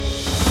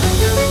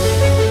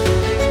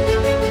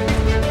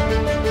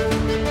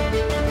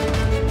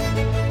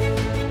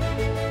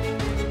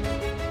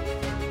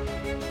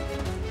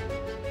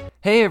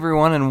Hey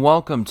everyone, and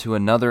welcome to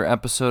another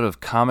episode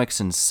of Comics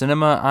and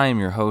Cinema. I am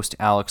your host,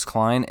 Alex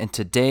Klein, and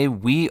today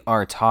we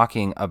are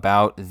talking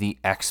about the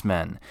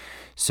X-Men.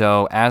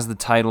 So, as the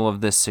title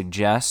of this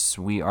suggests,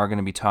 we are going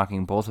to be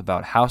talking both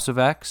about House of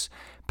X,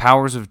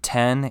 Powers of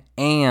 10,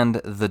 and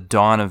The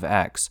Dawn of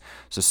X.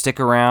 So stick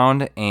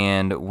around,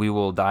 and we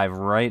will dive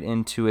right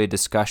into a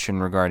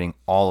discussion regarding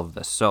all of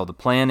this. So the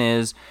plan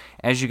is,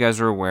 as you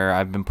guys are aware,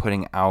 I've been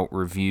putting out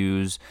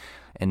reviews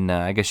and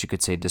I guess you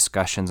could say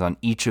discussions on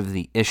each of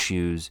the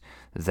issues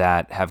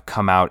that have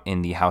come out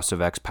in the House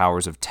of X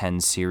Powers of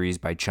 10 series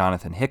by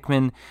Jonathan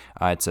Hickman.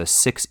 It's a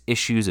 6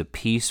 issues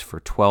apiece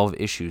for 12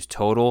 issues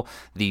total.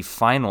 The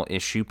final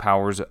issue,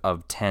 Powers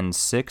of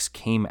 10-6,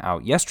 came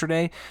out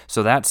yesterday,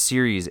 so that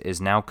series is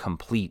now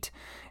complete.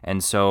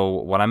 And so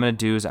what I'm going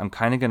to do is I'm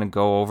kind of going to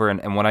go over,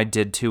 and what I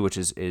did too, which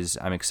is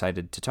I'm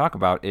excited to talk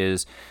about,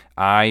 is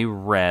I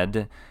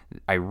reread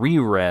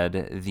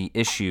the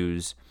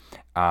issues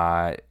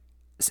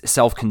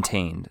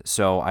self-contained.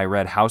 So I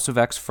read House of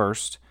X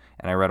first,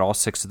 and I read all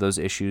 6 of those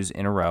issues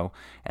in a row,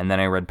 and then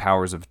I read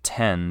Powers of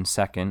 10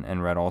 second,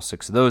 and read all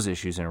 6 of those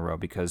issues in a row,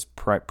 because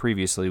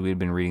previously we had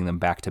been reading them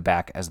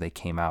back-to-back as they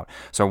came out.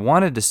 So I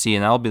wanted to see,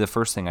 and that'll be the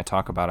first thing I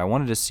talk about, I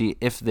wanted to see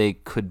if they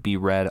could be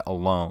read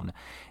alone.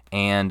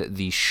 And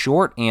the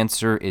short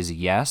answer is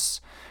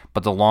yes,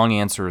 but the long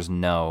answer is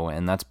no,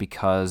 and that's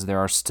because there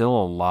are still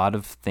a lot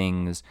of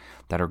things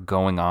that are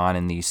going on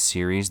in these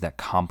series that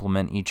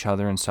complement each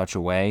other in such a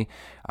way.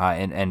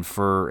 And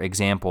for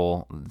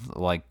example,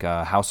 like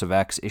House of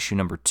X issue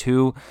number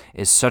 2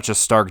 is such a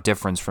stark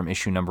difference from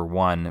issue number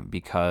 1,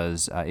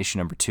 because issue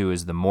number 2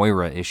 is the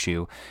Moira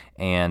issue,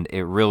 and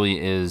it really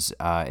is,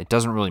 it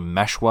doesn't really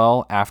mesh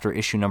well after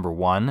issue number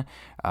 1.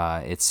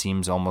 It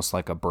seems almost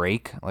like a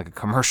break, like a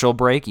commercial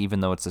break, even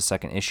though it's the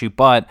second issue.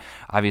 But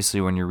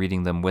obviously when you're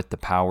reading them with the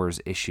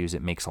Powers issues,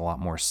 it makes a lot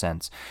more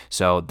sense.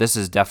 So this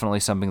is definitely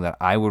something that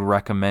I would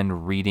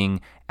recommend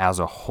reading as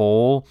a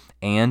whole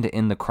and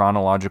in the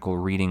chronological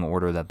reading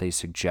order that they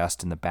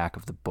suggest in the back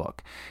of the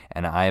book.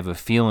 And I have a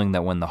feeling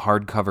that when the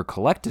hardcover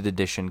collected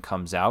edition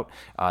comes out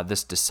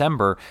this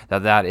December,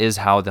 that is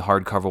how the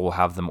hardcover will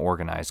have them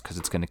organized, because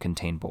it's going to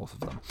contain both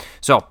of them.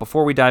 So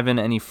before we dive in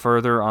any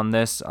further on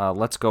this,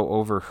 let's go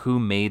over who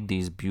made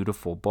these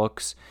beautiful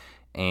books.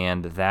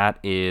 And that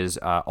is,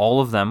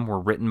 all of them were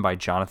written by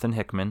Jonathan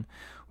Hickman,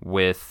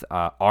 with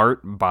art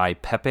by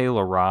Pepe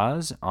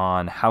Larraz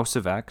on House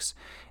of X,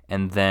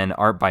 and then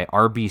art by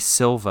R.B.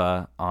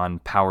 Silva on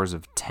Powers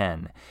of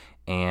 10.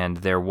 And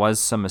there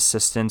was some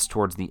assistance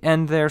towards the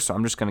end there, so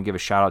I'm just going to give a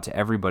shout out to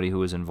everybody who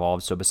was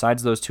involved. So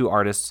besides those 2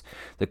 artists,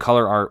 the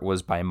color art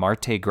was by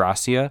Marte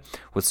Gracia,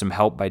 with some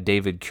help by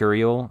David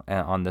Curiel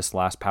on this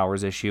last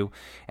Powers issue.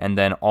 And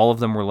then all of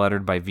them were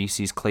lettered by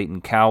VC's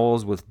Clayton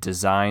Cowles, with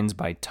designs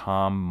by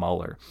Tom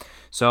Muller.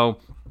 So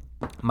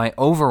my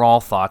overall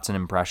thoughts and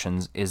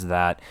impressions is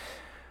that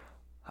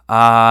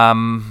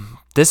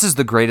this is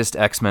the greatest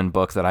X-Men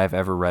book that I've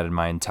ever read in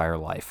my entire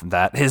life.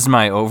 That is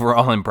my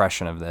overall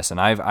impression of this. And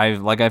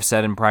I've like I've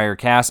said in prior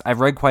casts, I've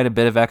read quite a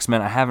bit of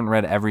X-Men. I haven't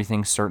read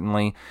everything,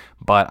 certainly,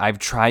 but I've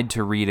tried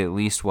to read at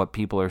least what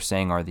people are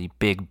saying are the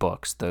big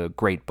books, the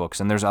great books.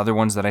 And there's other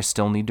ones that I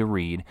still need to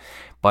read.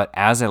 But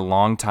as a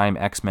longtime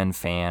X-Men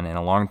fan and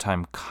a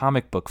longtime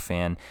comic book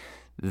fan,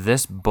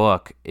 this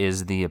book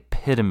is the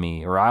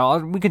epitome, or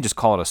we could just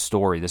call it a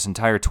story. This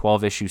entire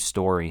 12-issue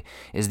story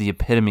is the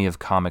epitome of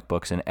comic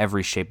books in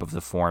every shape of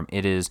the form.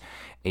 It is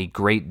a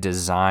great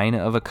design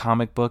of a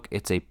comic book.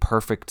 It's a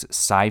perfect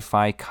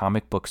sci-fi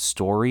comic book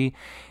story,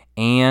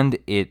 and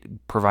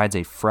it provides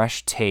a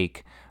fresh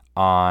take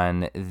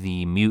on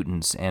the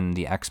mutants and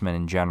the X-Men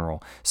in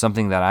general,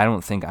 something that I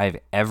don't think I've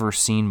ever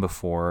seen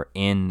before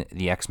in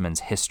the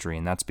X-Men's history.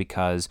 And that's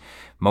because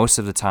most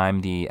of the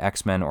time the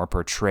X-Men are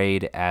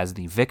portrayed as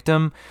the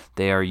victim.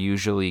 They are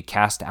usually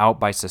cast out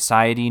by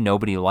society.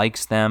 Nobody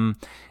likes them.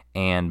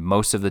 And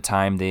most of the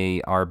time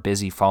they are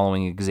busy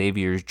following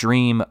Xavier's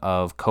dream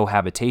of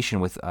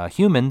cohabitation with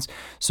humans,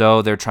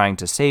 so they're trying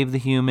to save the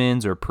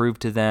humans or prove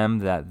to them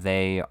that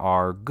they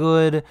are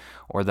good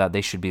or that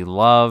they should be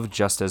loved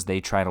just as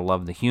they try to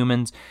love the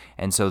humans.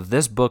 And so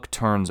this book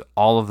turns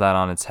all of that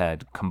on its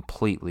head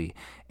completely,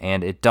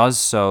 and it does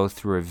so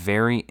through a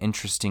very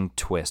interesting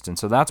twist. And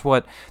so that's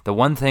what the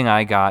one thing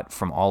I got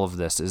from all of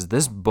this is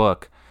this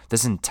book,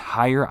 this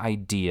entire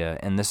idea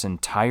and this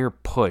entire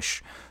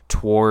push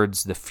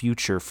towards the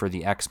future for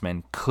the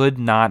X-Men could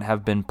not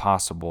have been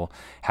possible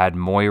had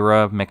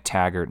Moira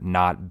MacTaggert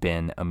not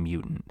been a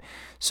mutant.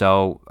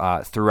 So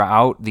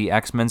throughout the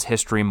X-Men's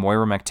history,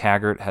 Moira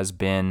MacTaggert has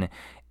been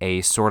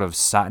a sort of,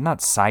 not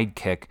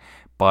sidekick,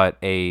 but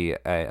a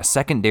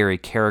secondary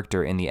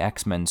character in the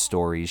X-Men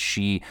stories.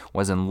 She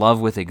was in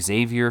love with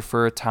Xavier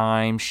for a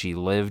time. She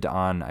lived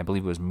on, I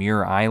believe it was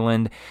Muir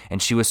Island,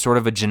 and she was sort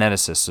of a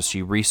geneticist, so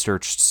she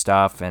researched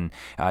stuff and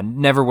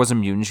never was a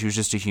mutant. She was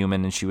just a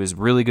human, and she was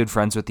really good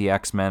friends with the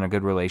X-Men, a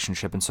good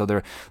relationship, and so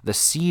the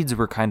seeds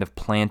were kind of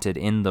planted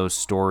in those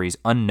stories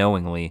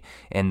unknowingly,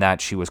 in that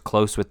she was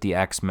close with the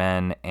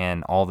X-Men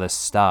and all this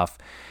stuff.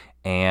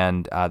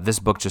 And this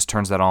book just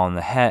turns that all on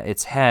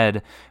its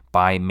head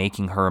by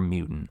making her a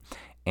mutant.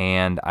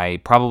 And I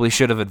probably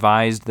should have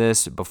advised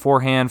this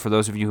beforehand. For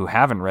those of you who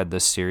haven't read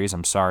this series,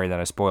 I'm sorry that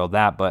I spoiled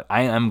that, but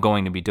I am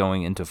going to be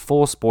going into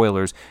full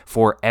spoilers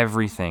for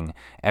everything.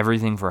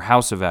 Everything for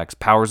House of X,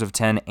 Powers of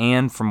 10,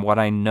 and from what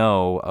I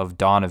know of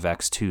Dawn of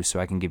X too, so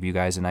I can give you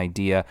guys an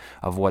idea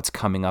of what's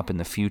coming up in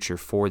the future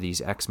for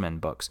these X-Men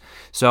books.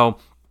 So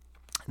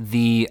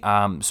the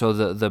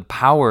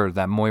power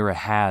that Moira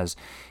has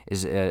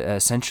is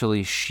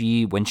essentially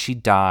when she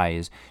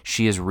dies,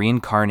 she is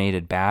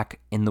reincarnated back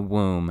in the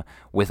womb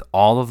with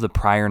all of the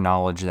prior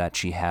knowledge that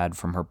she had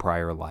from her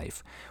prior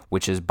life,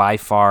 which is by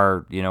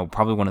far,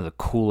 probably one of the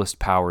coolest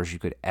powers you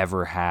could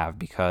ever have,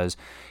 because,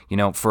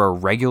 for a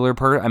regular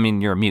person, I mean,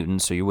 you're a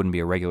mutant, so you wouldn't be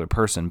a regular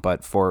person,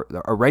 but for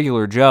a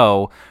regular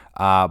Joe,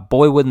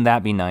 boy, wouldn't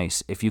that be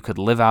nice if you could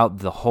live out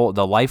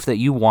the life that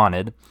you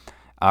wanted.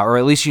 Or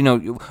at least,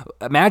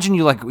 imagine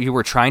you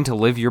were trying to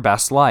live your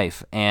best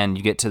life, and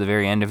you get to the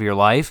very end of your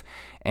life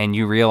and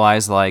you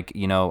realize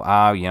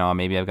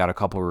maybe I've got a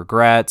couple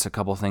regrets, a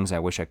couple things I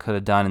wish I could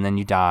have done, and then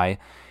you die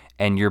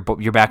and you're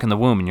back in the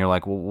womb and you're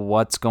like, well,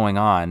 what's going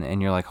on?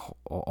 And you're like,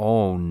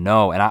 oh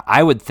no. And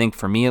I would think,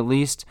 for me at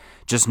least,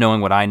 just knowing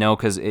what I know,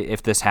 because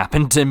if this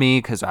happened to me,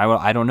 because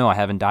I don't know, I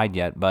haven't died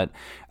yet, but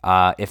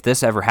if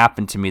this ever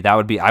happened to me,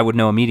 I would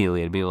know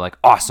immediately. It'd be like,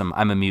 awesome,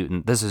 I'm a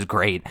mutant, this is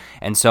great.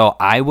 And so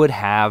I would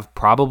have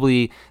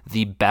probably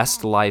the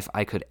best life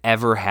I could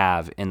ever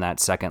have in that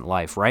second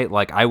life, right?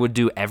 Like, I would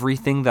do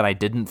everything that I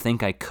didn't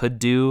think I could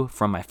do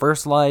from my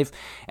first life,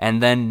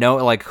 and then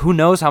who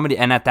knows how many,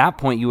 and at that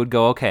point you would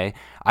go, okay,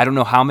 I don't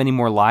know how many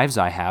more lives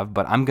I have,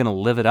 but I'm going to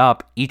live it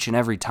up each and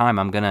every time.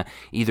 I'm going to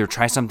either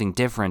try something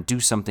different, do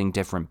something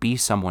different, be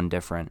someone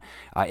different.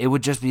 It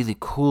would just be the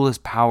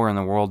coolest power in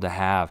the world to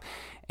have.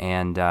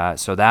 And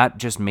so that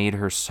just made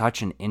her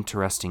such an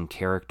interesting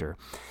character.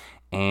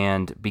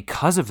 And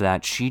because of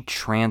that, she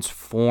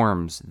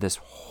transforms this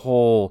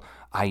whole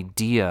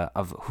idea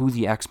of who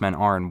the X-Men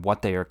are and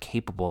what they are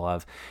capable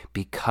of,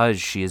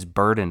 because she is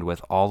burdened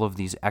with all of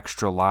these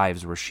extra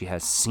lives where she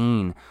has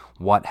seen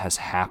what has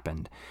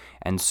happened.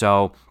 And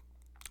so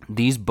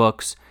these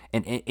books,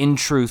 and in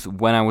truth,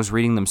 when I was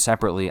reading them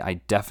separately, I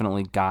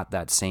definitely got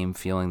that same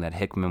feeling that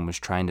Hickman was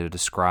trying to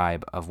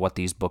describe of what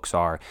these books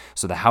are.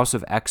 So the House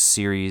of X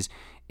series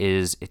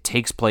it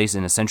takes place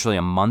in essentially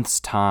a month's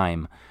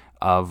time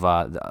of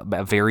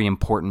a very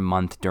important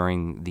month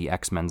during the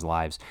X-Men's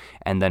lives.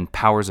 And then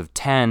Powers of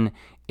 10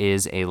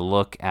 is a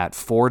look at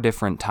 4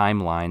 different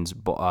timelines,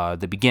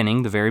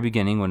 the very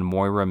beginning when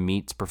Moira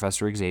meets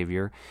Professor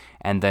Xavier,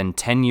 and then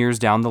 10 years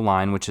down the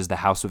line, which is the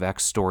House of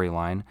X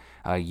storyline,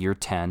 year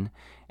 10,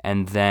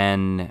 and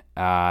then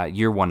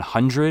year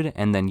 100,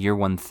 and then year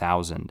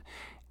 1000.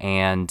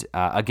 And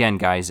again,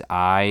 guys,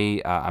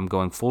 I'm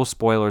going full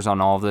spoilers on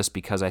all of this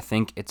because I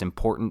think it's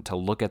important to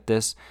look at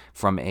this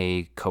from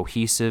a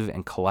cohesive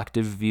and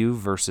collective view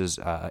versus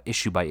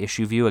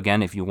issue-by-issue view.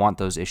 Again, if you want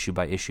those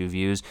issue-by-issue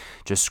views,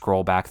 just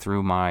scroll back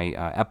through my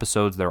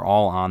episodes. They're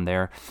all on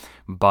there.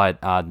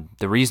 But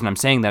the reason I'm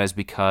saying that is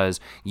because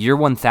year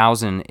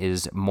 1000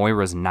 is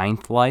Moira's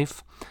 9th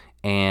life,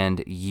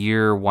 and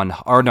year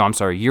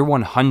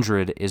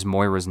 100 is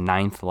Moira's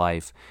 9th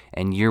life,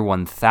 and year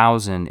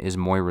 1000 is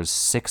Moira's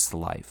 6th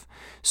life.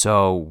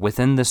 So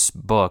within this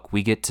book,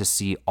 we get to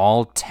see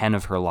all 10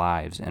 of her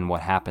lives and what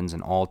happens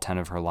in all 10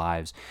 of her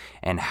lives,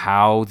 and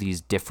how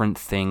these different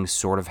things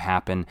sort of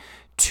happen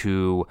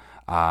to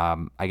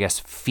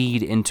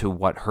feed into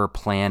what her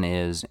plan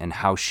is and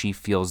how she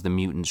feels the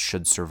mutants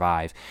should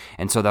survive.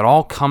 And so that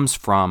all comes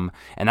from,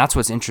 and that's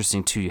what's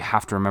interesting too, you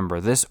have to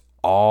remember, this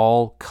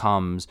all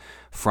comes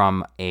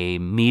from a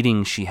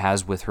meeting she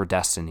has with her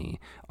destiny,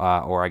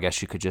 or I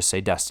guess you could just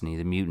say destiny,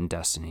 the mutant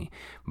destiny.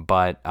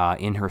 But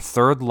in her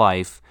 3rd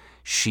life,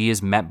 she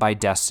is met by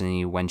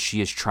destiny when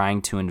she is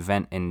trying to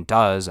invent, and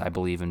does, I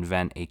believe,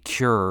 invent a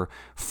cure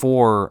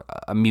for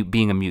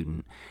being a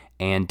mutant.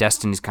 And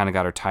Destiny's kind of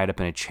got her tied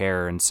up in a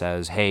chair and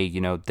says, hey,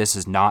 this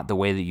is not the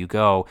way that you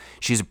go.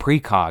 She's a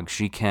precog.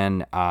 She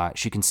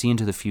can see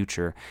into the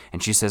future.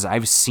 And she says,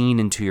 I've seen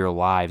into your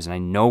lives, and I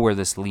know where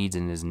this leads,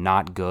 and it is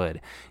not good.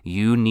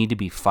 You need to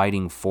be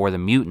fighting for the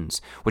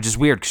mutants, which is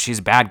weird because she's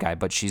a bad guy,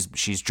 but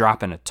she's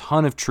dropping a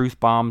ton of truth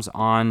bombs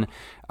on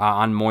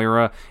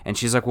Moira, and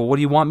she's like, well, what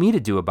do you want me to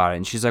do about it?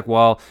 And she's like,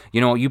 well,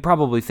 you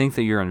probably think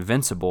that you're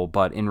invincible,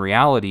 but in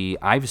reality,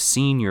 I've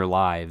seen your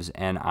lives,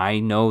 and I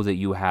know that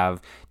you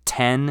have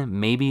 10,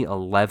 maybe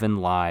 11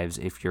 lives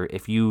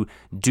if you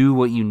do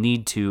what you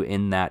need to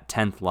in that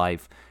 10th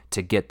life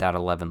to get that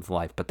 11th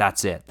life, but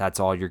that's it. That's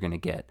all you're going to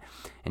get.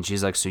 And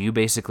she's like, so you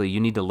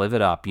need to live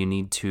it up. You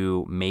need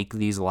to make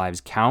these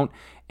lives count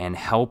and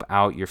help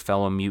out your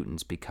fellow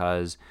mutants,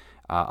 because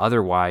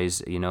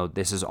otherwise,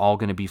 this is all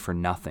going to be for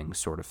nothing,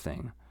 sort of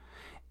thing.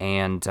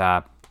 And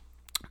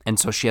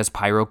so she has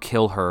Pyro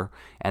kill her,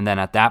 and then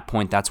at that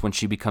point, that's when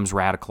she becomes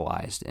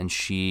radicalized, and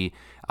she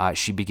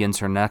begins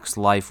her next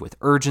life with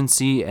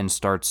urgency and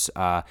starts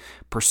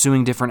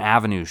pursuing different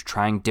avenues,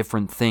 trying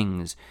different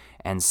things.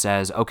 and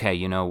says, okay,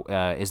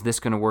 is this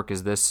going to work?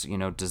 Is this,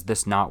 does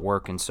this not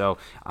work? And so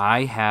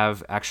I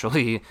have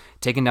actually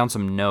taken down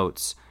some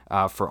notes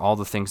for all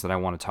the things that I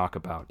want to talk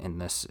about in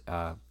this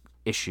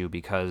issue,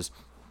 because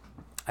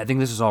I think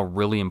this is all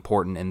really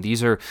important. And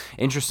these are,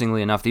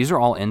 interestingly enough, these are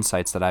all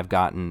insights that I've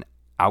gotten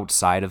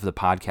outside of the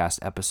podcast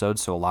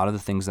episodes. So a lot of the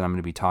things that I'm going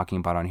to be talking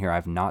about on here,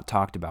 I've not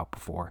talked about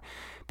before.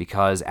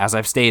 Because as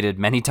I've stated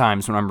many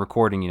times when I'm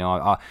recording,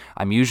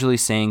 I'm usually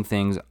saying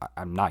things,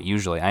 I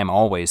am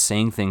always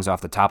saying things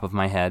off the top of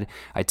my head.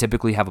 I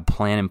typically have a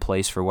plan in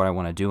place for what I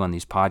want to do on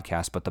these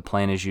podcasts, but the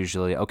plan is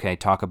usually, okay,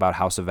 talk about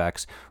House of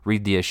X,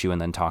 read the issue, and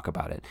then talk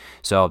about it.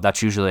 So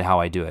that's usually how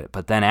I do it.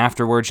 But then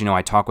afterwards,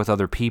 I talk with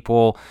other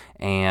people,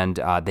 and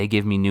they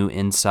give me new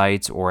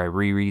insights, or I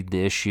reread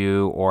the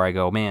issue, or I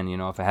go, man,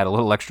 if I had a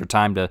little extra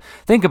time to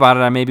think about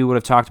it, I maybe would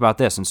have talked about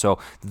this. And so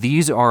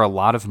these are a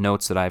lot of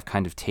notes that I've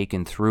kind of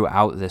taken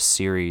throughout this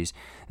series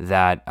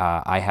that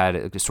I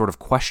had sort of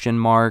question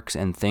marks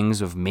and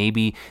things of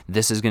maybe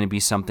this is going to be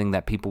something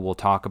that people will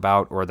talk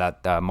about, or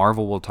that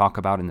Marvel will talk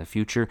about in the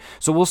future.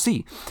 So we'll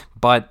see.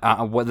 But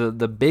what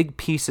the big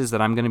pieces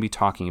that I'm going to be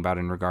talking about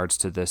in regards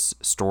to this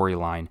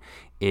storyline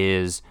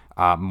is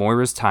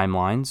Moira's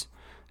timelines,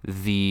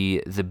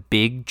 the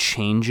big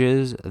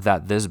changes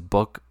that this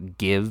book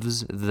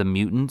gives the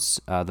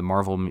mutants,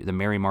 the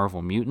Merry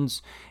Marvel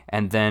mutants,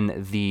 and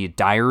then the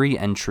diary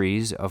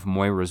entries of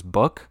Moira's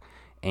book,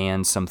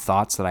 and some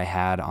thoughts that I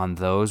had on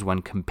those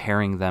when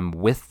comparing them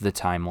with the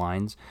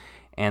timelines,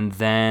 and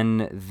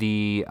then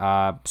the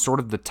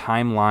sort of the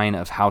timeline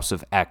of House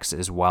of X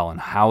as well, and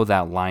how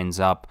that lines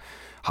up.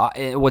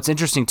 What's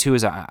interesting, too,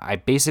 is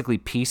I basically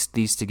pieced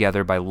these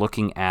together by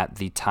looking at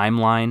the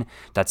timeline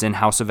that's in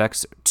House of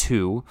X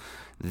 2,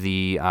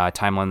 the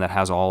timeline that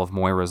has all of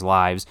Moira's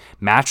lives,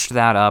 matched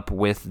that up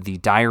with the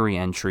diary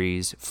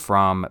entries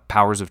from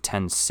Powers of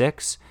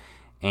 10-6,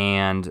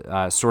 and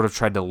sort of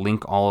tried to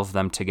link all of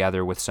them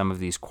together with some of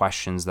these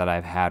questions that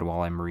I've had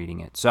while I'm reading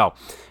it. So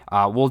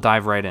we'll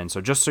dive right in. So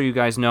just so you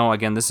guys know,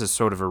 again, this is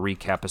sort of a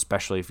recap,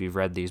 especially if you've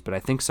read these, but I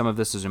think some of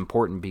this is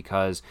important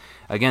because,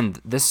 again,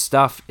 this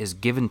stuff is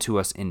given to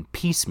us in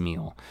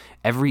piecemeal.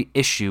 Every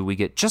issue we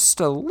get just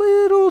a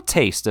little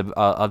taste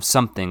of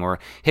something, or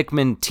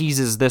Hickman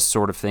teases this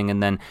sort of thing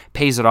and then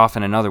pays it off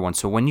in another one.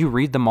 So when you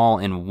read them all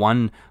in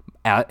one,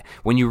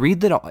 when you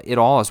read it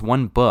all as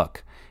one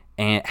book,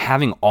 and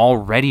having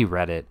already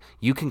read it,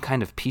 you can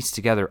kind of piece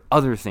together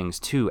other things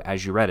too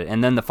as you read it.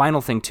 And then the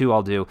final thing too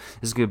I'll do,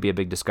 this is going to be a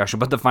big discussion,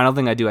 but the final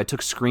thing I took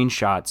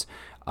screenshots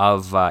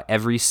of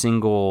every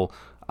single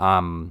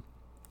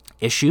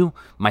issue,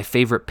 my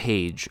favorite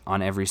page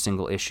on every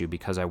single issue,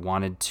 because I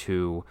wanted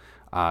to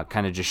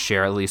kind of just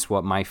share at least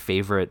what my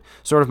favorite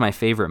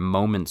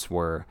moments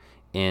were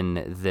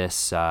in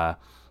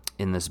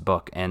this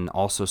book, and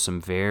also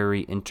some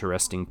very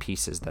interesting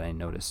pieces that I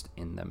noticed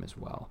in them as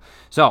well.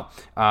 So,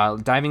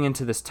 diving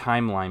into this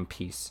timeline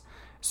piece.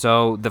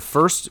 So the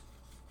first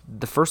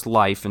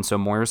life, and so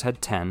Moira's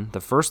had 10.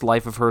 The first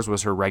life of hers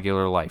was her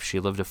regular life. She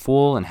lived a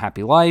full and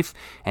happy life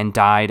and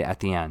died at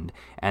the end.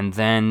 And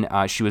then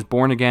she was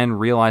born again,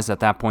 realized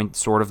at that point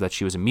sort of that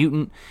she was a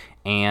mutant,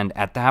 and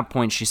at that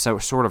point she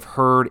sort of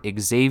heard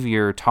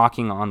Xavier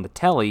talking on the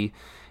telly,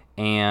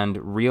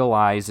 and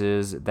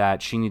realizes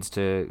that she needs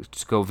to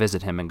go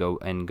visit him and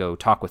go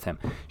talk with him.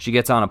 She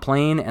gets on a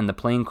plane, and the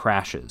plane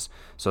crashes.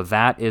 So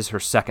that is her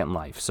second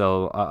life.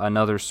 So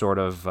another sort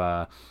of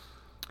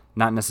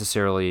not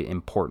necessarily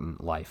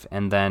important life.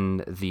 And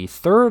then the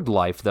third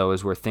life, though,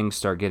 is where things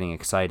start getting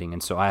exciting.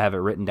 And so I have it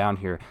written down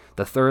here.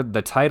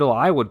 The title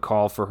I would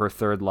call for her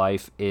third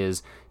life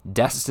is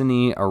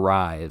Destiny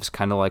Arrives,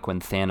 kind of like when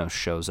Thanos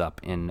shows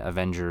up in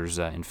Avengers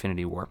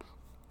Infinity War.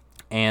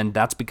 And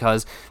that's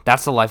because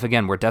that's the life,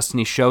 again, where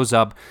Destiny shows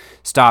up,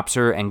 stops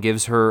her, and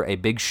gives her a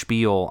big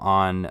spiel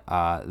on,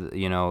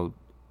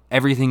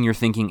 everything you're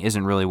thinking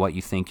isn't really what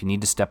you think. You need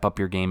to step up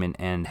your game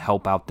and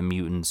help out the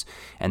mutants,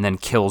 and then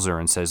kills her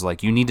and says,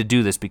 like, you need to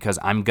do this because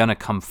I'm going to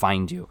come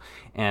find you.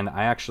 And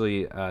I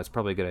actually, it's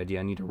probably a good idea.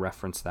 I need to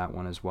reference that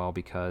one as well,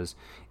 because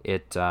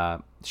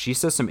she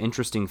says some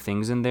interesting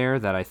things in there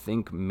that I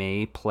think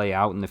may play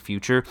out in the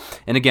future.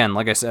 And again,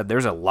 like I said,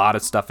 there's a lot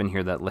of stuff in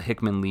here that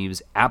Hickman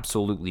leaves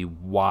absolutely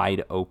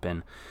wide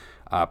open.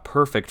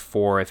 Perfect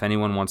for if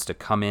anyone wants to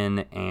come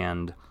in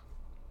and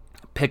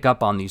pick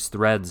up on these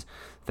threads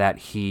that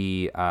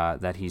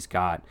he's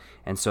got.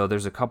 And so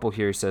there's a couple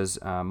here. He says,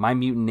 my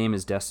mutant name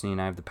is Destiny,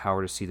 and I have the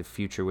power to see the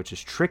future, which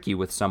is tricky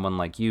with someone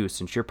like you,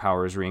 since your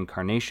power is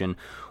reincarnation.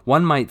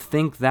 One might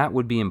think that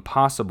would be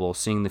impossible,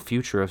 seeing the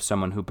future of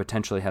someone who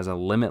potentially has a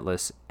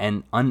limitless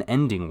and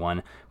unending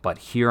one, but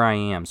here I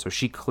am. So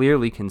she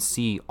clearly can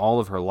see all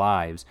of her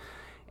lives,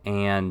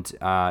 and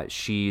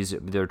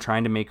they're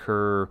trying to make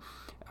her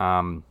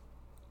kind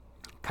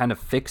of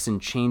fix and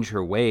change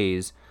her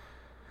ways.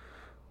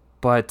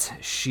 But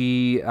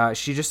she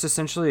just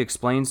essentially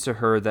explains to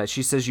her that,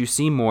 she says, you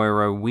see,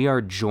 Moira, we are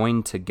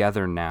joined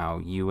together now,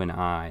 you and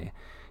I.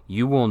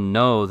 You will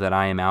know that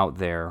I am out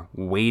there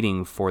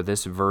waiting for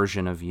this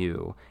version of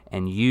you.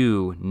 And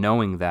you,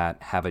 knowing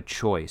that, have a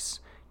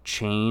choice.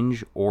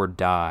 change or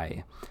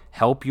die.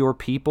 Help your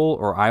people,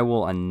 or I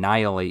will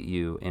annihilate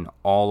you in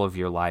all of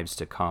your lives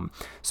to come.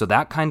 So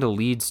that kind of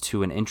leads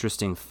to an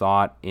interesting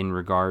thought in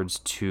regards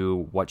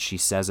to what she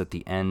says at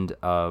the end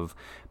of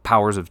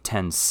Powers of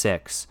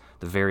 10:6,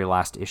 the very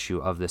last issue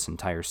of this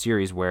entire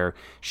series, where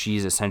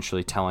she's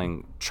essentially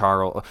telling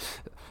Charles.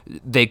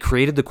 They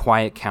created the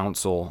Quiet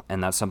Council,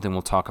 and that's something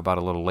we'll talk about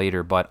a little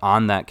later, but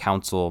on that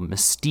council,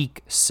 Mystique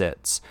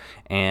sits,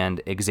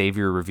 and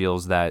Xavier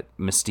reveals that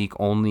Mystique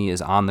only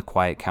is on the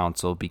Quiet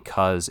Council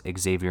because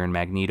Xavier and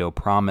Magneto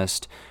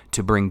promised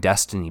to bring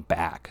Destiny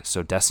back.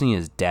 So Destiny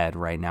is dead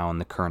right now in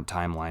the current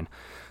timeline.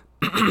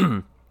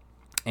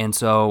 And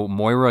so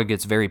Moira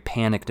gets very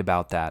panicked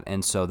about that,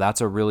 and so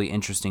that's a really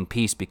interesting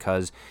piece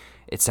because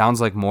it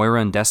sounds like Moira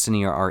and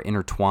Destiny are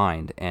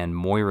intertwined, and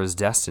Moira's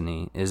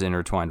destiny is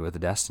intertwined with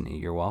Destiny.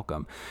 You're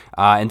welcome.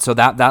 And so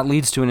that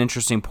leads to an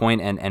interesting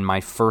point, and my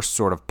first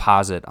sort of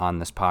posit on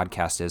this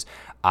podcast is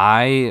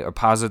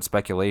posit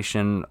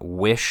speculation,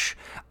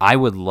 I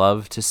would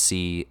love to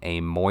see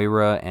a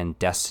Moira and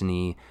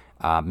Destiny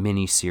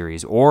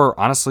mini-series, or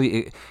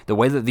honestly, the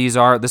way that these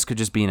are, this could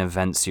just be an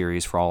event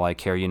series for all I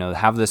care.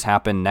 Have this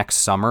happen next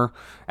summer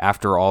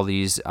after all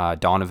these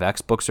Dawn of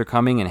X books are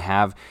coming, and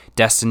have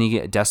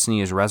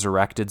Destiny is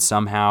resurrected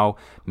somehow.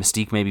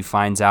 Mystique maybe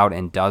finds out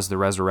and does the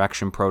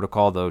resurrection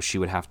protocol, though she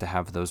would have to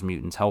have those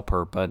mutants help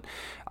her. But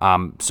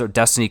so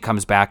Destiny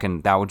comes back,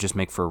 and that would just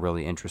make for a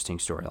really interesting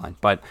storyline.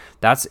 But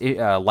that's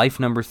life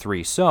number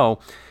 3. So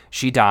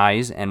she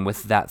dies, and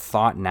with that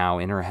thought now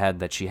in her head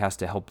that she has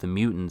to help the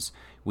mutants,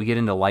 we get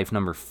into life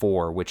number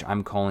 4, which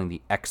I'm calling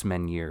the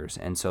X-Men years.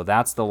 And so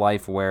that's the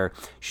life where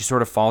she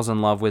sort of falls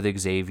in love with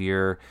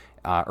Xavier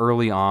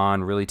early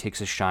on, really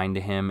takes a shine to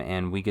him,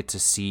 and we get to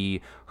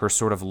see her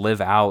sort of live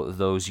out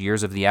those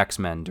years of the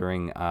X-Men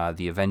during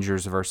the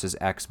Avengers versus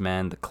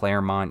X-Men, the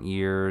Claremont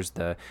years,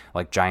 the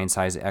giant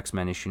size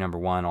X-Men issue number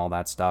 1, all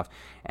that stuff.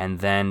 And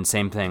then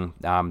same thing,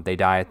 they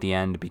die at the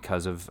end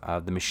because of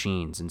the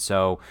machines. And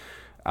so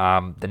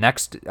the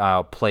next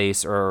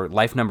place, or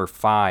life number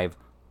 5,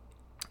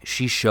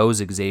 she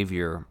shows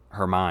Xavier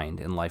her mind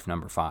in life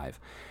number 5,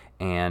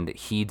 and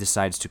he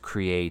decides to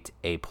create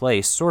a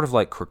place sort of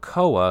like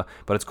Krakoa,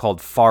 but it's called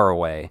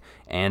Faraway,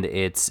 and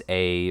it's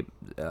a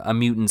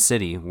mutant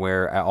city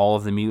where all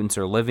of the mutants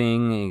are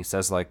living. He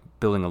says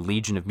building a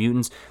legion of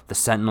mutants. The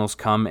Sentinels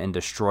come and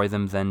destroy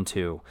them then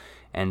too.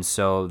 And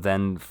so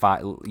then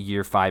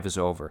year 5 is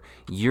over.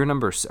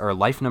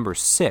 Life number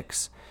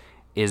 6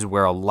 is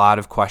where a lot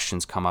of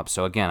questions come up.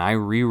 So again, I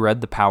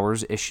reread the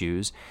Powers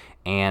issues,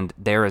 and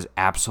there is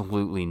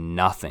absolutely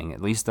nothing,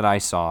 at least that I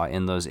saw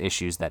in those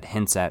issues, that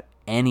hints at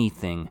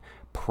anything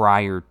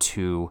prior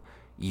to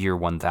year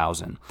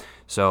 1000.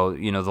 So,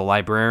 the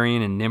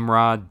Librarian and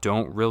Nimrod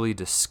don't really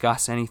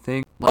discuss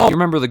anything. You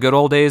remember the good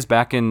old days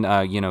back in,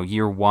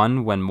 year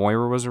 1 when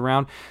Moira was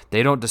around?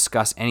 They don't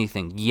discuss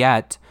anything.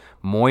 Yet,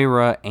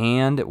 Moira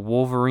and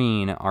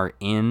Wolverine are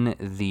in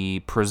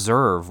the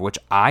preserve, which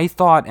I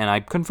thought, and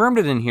I confirmed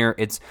it in here,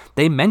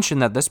 they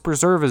mentioned that this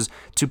preserve is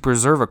to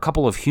preserve a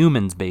couple of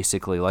humans,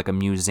 basically, like a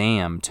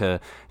museum,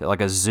 like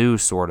a zoo,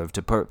 sort of.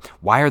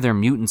 Why are there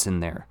mutants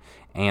in there?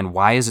 And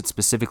why is it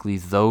specifically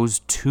those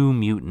 2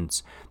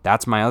 mutants?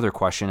 That's my other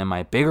question. And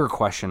my bigger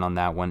question on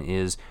that one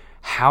is,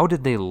 how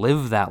did they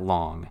live that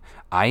long?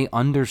 I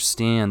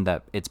understand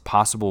that it's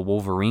possible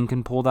Wolverine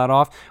can pull that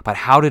off, but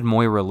how did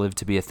Moira live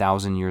to be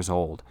 1,000 years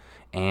old?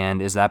 And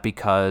is that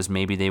because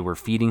maybe they were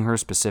feeding her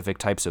specific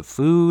types of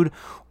food,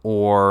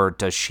 or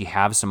does she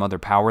have some other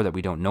power that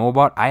we don't know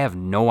about? I have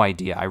no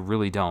idea. I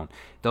really don't.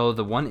 Though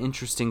the one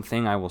interesting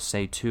thing I will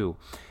say too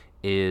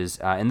is,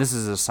 and this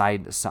is a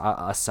side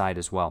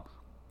as well,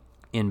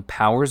 in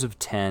Powers of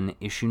 10,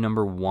 issue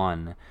number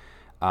 1,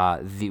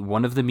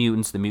 one of the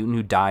mutants, the mutant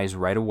who dies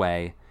right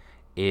away,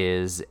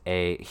 is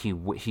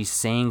he's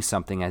saying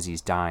something as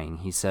he's dying.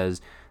 He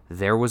says,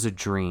 "There was a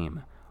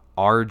dream.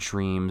 Our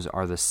dreams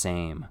are the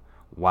same.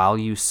 While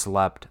you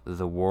slept,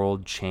 the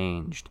world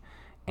changed."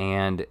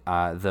 And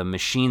the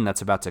machine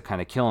that's about to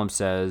kind of kill him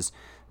says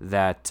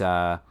that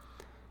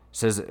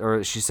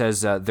she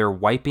says they're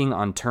wiping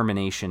on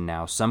termination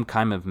now, some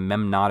kind of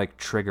memnotic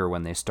trigger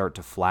when they start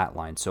to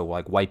flatline. So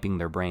wiping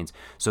their brains.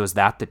 So is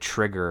that the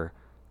trigger?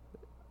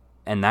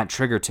 And that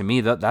trigger, to me,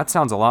 that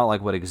sounds a lot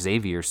like what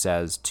Xavier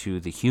says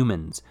to the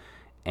humans.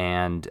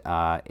 And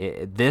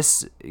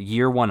this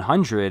year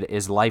 100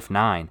 is life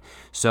 9.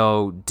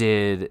 So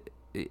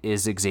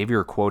is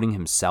Xavier quoting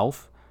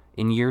himself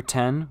in year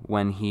 10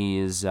 when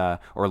he's,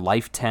 or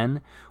life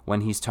 10,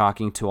 when he's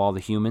talking to all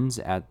the humans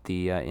at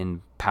the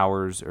in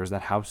Powers, or is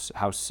that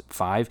House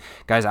 5?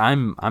 Guys,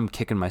 I'm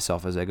kicking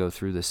myself as I go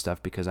through this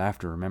stuff because I have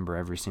to remember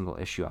every single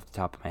issue off the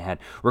top of my head.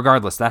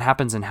 Regardless, that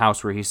happens in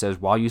House, where he says,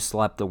 "While you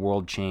slept, the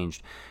world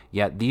changed."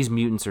 Yet these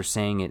mutants are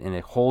saying it in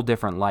a whole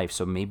different life,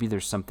 so maybe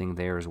there's something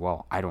there as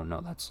well. I don't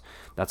know.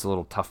 That's a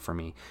little tough for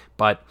me.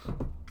 But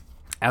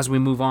as we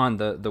move on,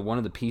 the one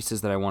of the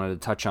pieces that I wanted to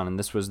touch on, and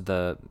this was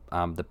the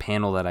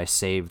panel that I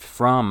saved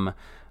from,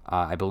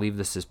 I believe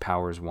this is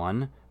Powers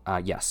 1.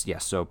 Yes.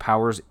 So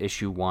Powers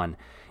issue 1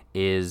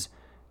 is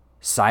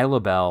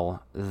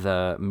Silabel,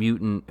 the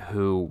mutant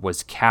who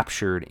was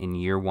captured in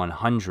year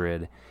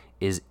 100,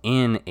 is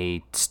in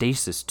a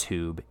stasis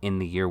tube in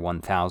the year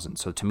 1000.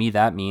 So to me,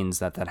 that means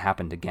that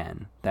happened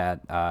again.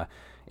 That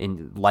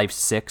in Life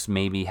 6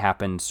 maybe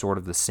happened sort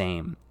of the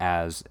same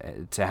as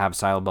to have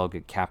Silabel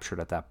get captured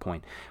at that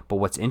point. But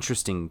what's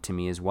interesting to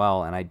me as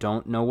well, and I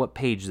don't know what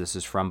page this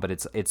is from, but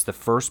it's the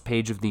first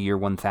page of the year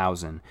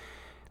 1000.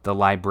 The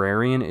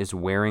librarian is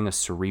wearing a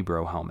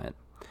Cerebro helmet,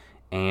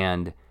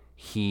 and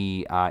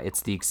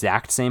it's the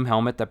exact same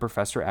helmet that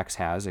Professor X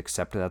has,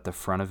 except that the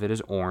front of it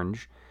is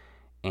orange.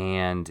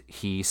 And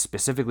he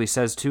specifically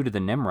says, too, to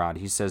the Nimrod,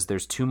 he says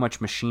there's too much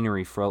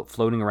machinery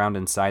floating around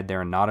inside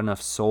there and not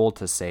enough soul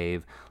to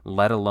save,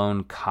 let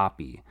alone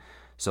copy.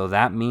 So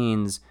that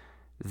means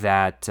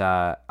that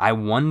I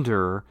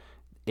wonder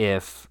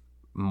if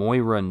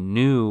Moira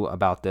knew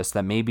about this,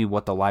 that maybe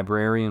what the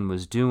librarian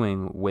was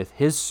doing with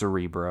his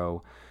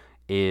Cerebro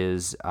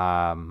is,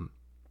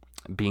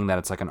 being that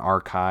it's like an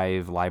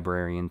archive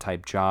librarian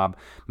type job,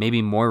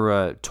 maybe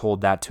Moira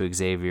told that to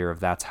Xavier, if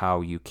that's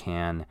how you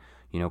can,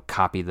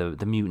 copy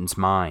the mutants'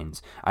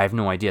 minds. I have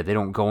no idea. They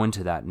don't go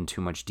into that in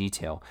too much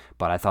detail,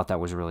 but I thought that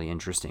was really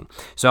interesting.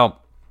 So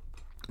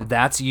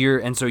that's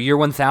year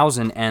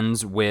 1000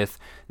 ends with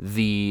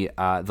the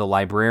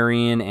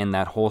librarian and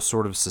that whole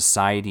sort of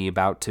society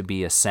about to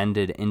be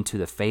ascended into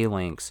the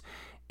Phalanx,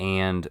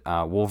 and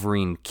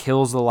Wolverine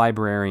kills the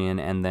librarian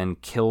and then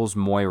kills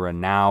Moira,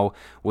 now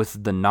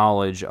with the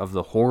knowledge of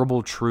the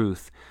horrible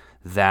truth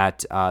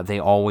that they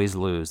always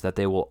lose, that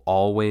they will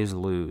always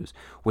lose,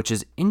 which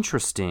is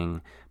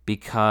interesting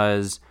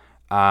because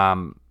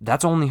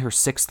that's only her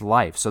 6th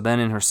life. So then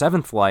in her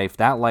 7th life,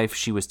 that life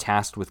she was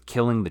tasked with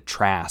killing the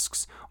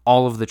Trasks,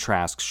 all of the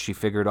Trasks. She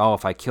figured,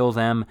 if I kill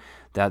them,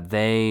 that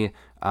they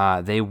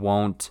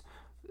won't,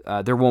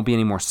 there won't be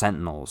any more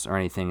Sentinels or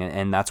anything.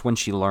 And that's when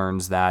she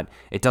learns that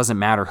it doesn't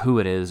matter who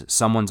it is,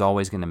 someone's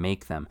always going to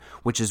make them,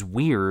 which is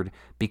weird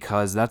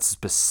because that's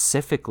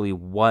specifically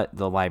what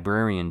the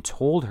librarian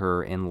told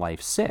her in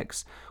Life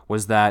 6,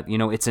 was that,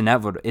 it's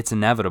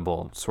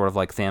inevitable, sort of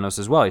like Thanos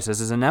as well. He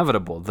says it's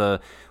inevitable.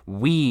 Not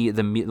we,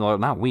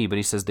 but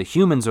he says the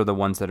humans are the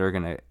ones that are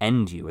going to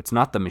end you. It's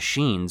not the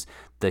machines.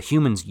 The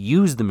humans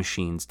use the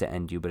machines to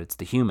end you, but it's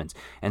the humans.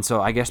 And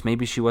so I guess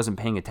maybe she wasn't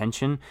paying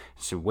attention.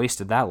 She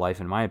wasted that life,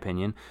 in my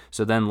opinion.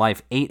 So then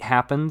Life 8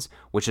 happens,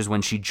 which is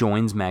when she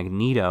joins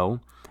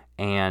Magneto,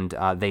 and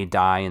they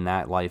die in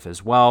that life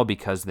as well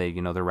because they're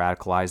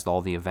radicalized.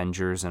 All the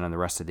Avengers and the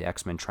rest of the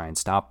X-Men try and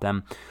stop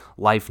them.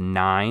 Life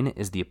 9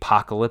 is the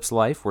Apocalypse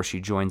life, where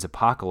she joins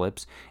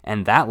Apocalypse,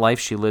 and that life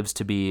she lives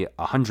to be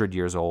 100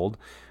 years old.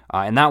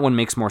 And that one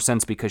makes more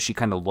sense because she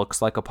kind of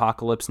looks like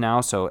Apocalypse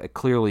now, so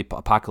clearly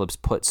Apocalypse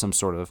put some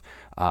sort of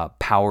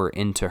power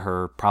into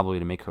her, probably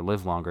to make her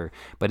live longer.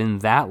 But in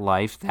that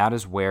life, that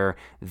is where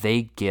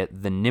they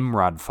get the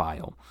Nimrod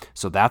file.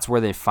 So that's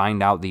where they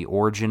find out the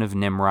origin of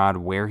Nimrod,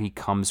 where he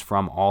comes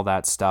from, all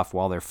that stuff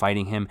while they're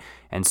fighting him.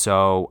 And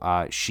so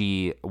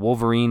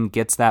Wolverine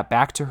gets that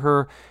back to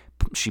her,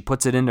 she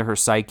puts it into her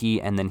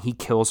psyche, and then he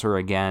kills her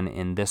again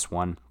in this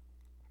one.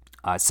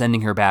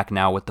 Sending her back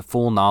now with the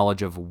full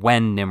knowledge of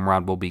when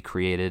Nimrod will be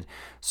created.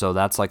 So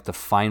that's like the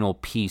final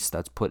piece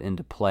that's put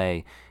into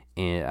play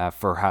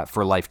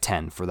for Life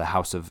 10, for the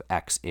House of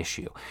X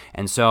issue.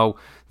 And so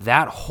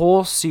that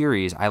whole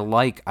series,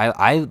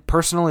 I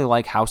personally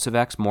like House of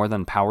X more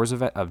than Powers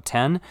of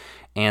 10,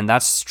 and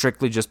that's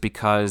strictly just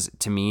because,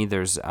 to me,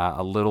 there's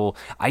a little...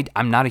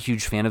 I'm not a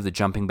huge fan of the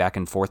jumping back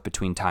and forth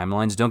between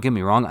timelines. Don't get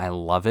me wrong, I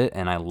love it,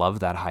 and I love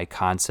that high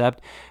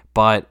concept,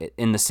 but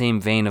in the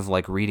same vein of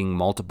like reading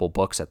multiple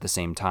books at the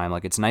same time,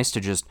 like it's nice to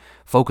just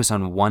focus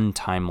on one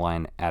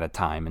timeline at a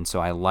time. And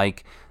so I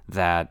like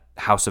that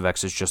House of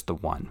X is just the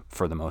one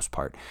for the most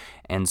part.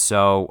 And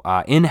so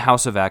in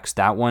House of X,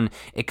 that one,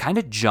 it kind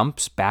of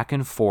jumps back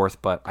and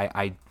forth, but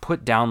I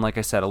put down, like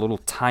I said, a little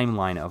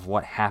timeline of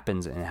what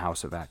happens in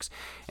House of X.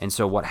 And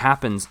so what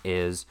happens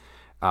is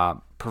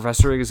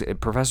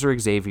Professor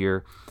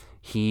Xavier,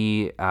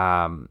 he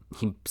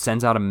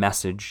sends out a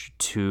message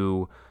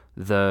to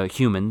the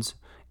humans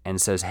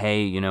and says,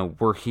 hey,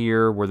 we're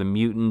here, we're the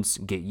mutants,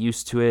 get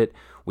used to it.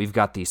 We've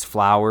got these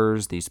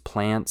flowers, these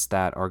plants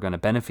that are going to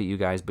benefit you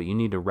guys, but you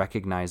need to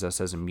recognize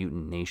us as a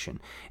mutant nation.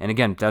 And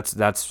again,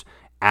 that's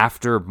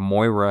after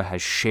Moira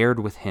has shared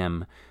with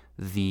him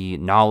the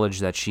knowledge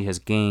that she has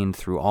gained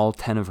through all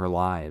 10 of her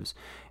lives.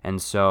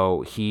 And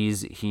so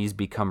he's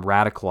become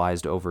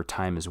radicalized over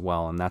time as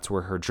well. And that's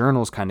where her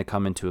journals kind of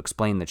come in to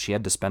explain that she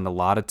had to spend a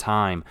lot of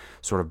time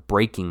sort of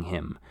breaking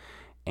him.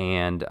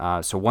 And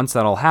so once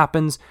that all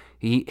happens,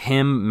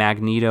 him,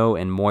 Magneto,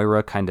 and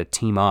Moira kind of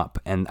team up.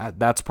 And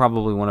that's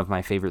probably one of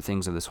my favorite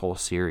things of this whole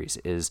series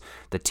is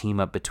the team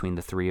up between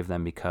the three of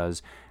them,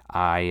 because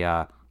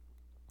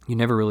you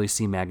never really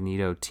see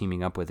Magneto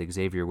teaming up with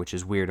Xavier, which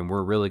is weird. And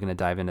we're really going to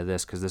dive into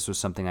this because this was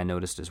something I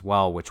noticed as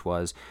well, which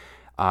was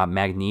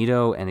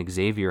Magneto and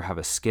Xavier have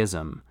a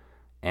schism.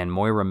 And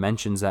Moira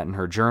mentions that in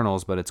her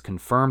journals, but it's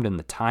confirmed in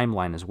the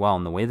timeline as well.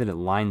 And the way that it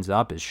lines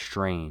up is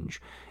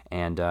strange.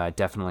 and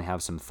definitely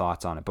have some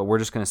thoughts on it. But we're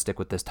just going to stick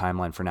with this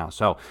timeline for now.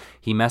 So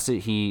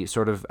he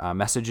sort of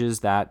messages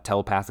that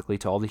telepathically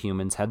to all the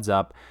humans, heads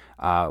up,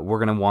 we're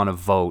going to want to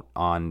vote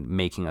on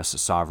making us a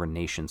sovereign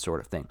nation, sort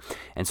of thing.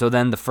 And so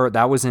then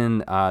that was in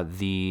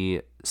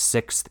the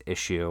 6th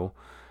issue.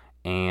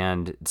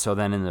 And so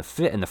then in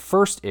the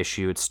first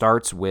issue, it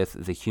starts with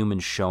the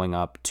humans showing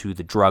up to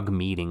the drug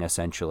meeting,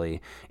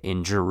 essentially,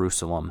 in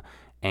Jerusalem.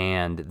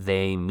 And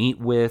they meet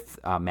with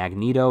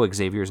Magneto.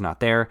 Xavier's not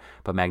there,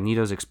 but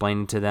Magneto's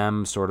explaining to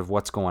them sort of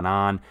what's going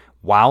on.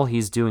 While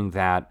he's doing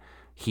that,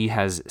 he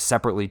has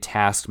separately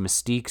tasked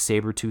Mystique,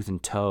 Sabretooth,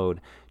 and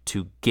Toad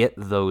to get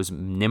those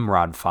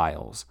Nimrod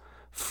files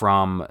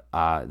from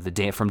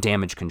from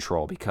Damage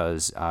Control,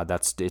 because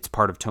it's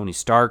part of Tony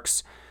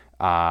Stark's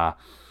part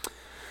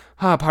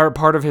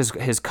of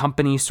his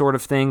company, sort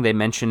of thing. They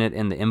mention it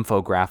in the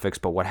infographics,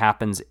 but what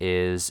happens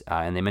is,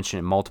 and they mention it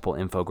in multiple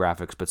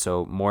infographics, but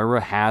so Moira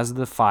has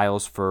the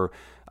files for,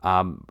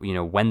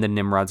 when the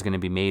Nimrod's going to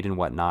be made and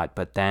whatnot,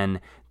 but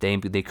then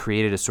they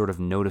created a sort of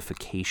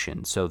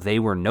notification. So they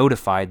were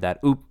notified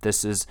that,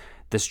 this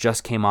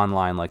just came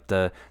online, like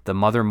the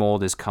Mother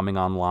Mold is coming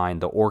online,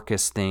 the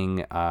Orcus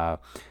thing,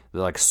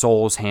 like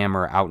Soul's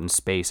hammer out in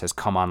space has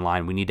come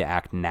online, we need to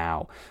act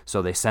now.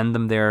 So they send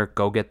them there,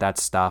 go get that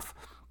stuff.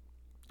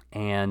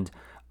 And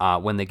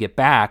when they get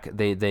back,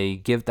 they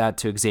give that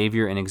to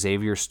Xavier, and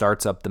Xavier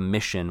starts up the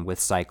mission with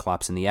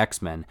Cyclops and the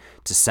X-Men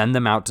to send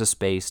them out to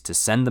space, to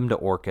send them to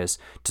Orcus,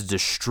 to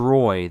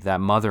destroy that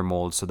Mother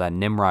Mold so that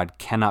Nimrod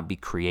cannot be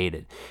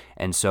created.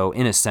 And so,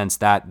 in a sense,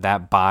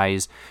 that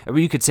buys...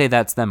 you could say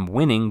that's them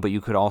winning, but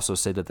you could also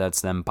say that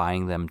that's them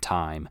buying them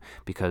time,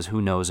 because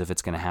who knows if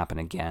it's going to happen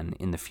again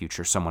in the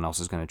future. Someone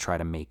else is going to try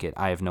to make it.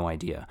 I have no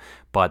idea.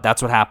 But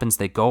that's what happens.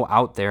 They go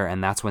out there,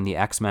 and that's when the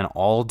X-Men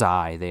all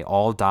die. They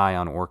all die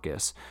on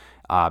Orcus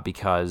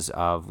because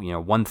of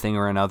one thing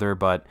or another,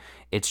 but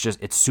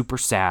it's super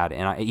sad.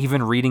 And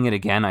even reading it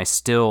again, I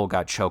still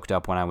got choked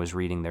up when I was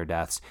reading their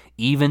deaths,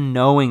 even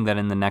knowing that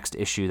in the next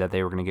issue that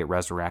they were going to get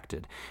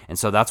resurrected. And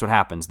so that's what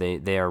happens.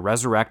 They are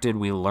resurrected.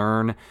 We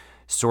learn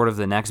sort of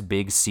the next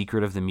big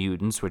secret of the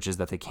mutants, which is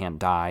that they can't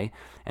die.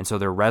 And so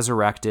they're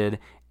resurrected,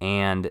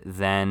 and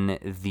then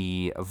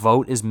the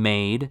vote is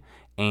made,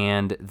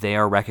 and they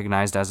are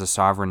recognized as a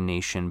sovereign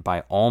nation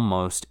by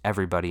almost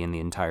everybody in the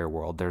entire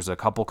world. There's a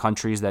couple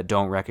countries that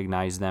don't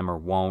recognize them or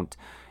won't,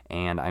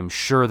 and I'm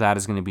sure that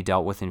is going to be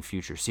dealt with in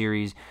future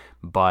series,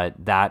 but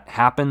that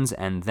happens.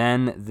 And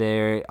then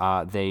they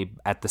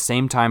at the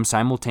same time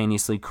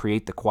simultaneously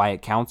create the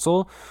Quiet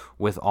Council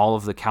with all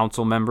of the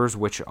council members,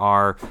 which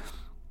are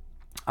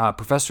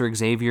Professor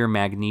Xavier,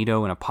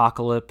 Magneto, and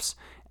Apocalypse,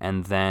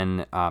 and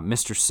then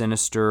Mr.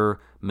 Sinister,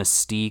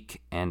 Mystique,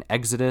 and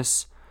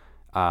Exodus,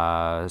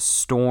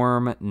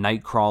 Storm,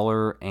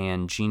 Nightcrawler,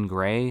 and Jean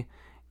Grey,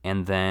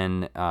 and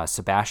then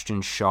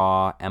Sebastian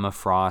Shaw, Emma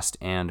Frost,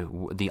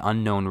 and the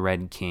unknown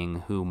Red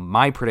King, who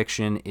my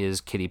prediction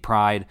is Kitty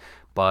Pryde,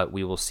 but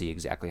we will see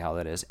exactly how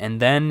that is.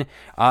 And then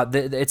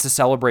it's a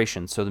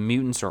celebration. So the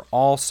mutants are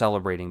all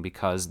celebrating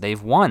because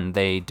they've won.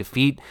 They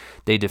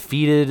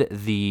defeated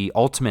the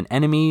ultimate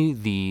enemy,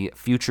 the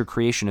future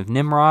creation of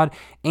Nimrod,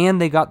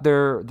 and they got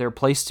their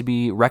place to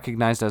be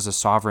recognized as a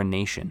sovereign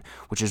nation,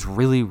 which is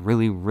really,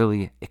 really,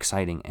 really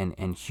exciting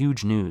and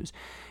huge news.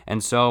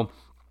 And so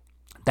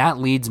that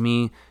leads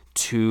me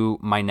to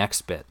my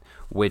next bit,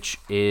 which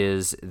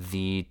is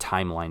the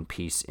timeline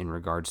piece in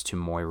regards to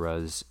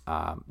Moira's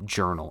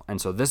journal.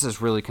 And so this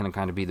is really going to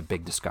kind of be the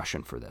big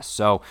discussion for this.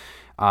 So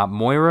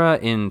Moira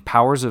in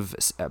Powers of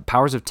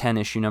 10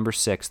 issue number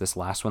 6, this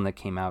last one that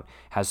came out,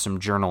 has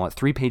some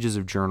 3 pages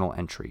of journal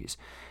entries.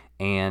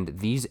 And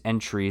these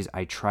entries,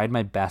 I tried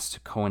my best to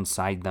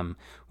coincide them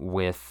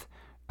with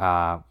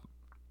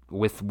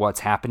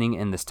what's happening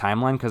in this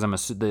timeline, because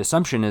the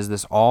assumption is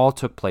this all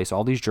took place,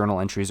 all these journal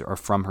entries are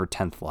from her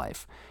 10th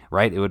life,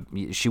 right?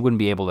 She wouldn't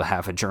be able to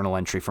have a journal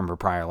entry from her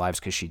prior lives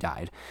because she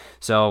died.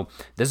 So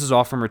this is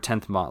all from her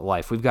 10th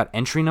life. We've got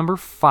entry number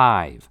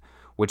 5,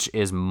 which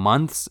is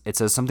months. It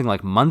says something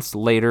like months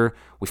later,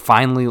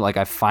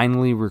 I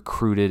finally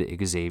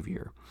recruited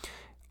Xavier.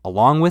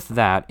 Along with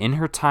that, in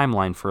her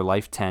timeline for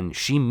life 10,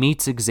 she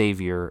meets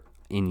Xavier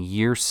in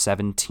year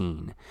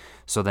 17.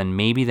 So then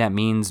maybe that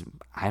means,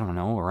 I don't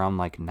know, around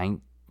like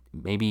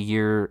maybe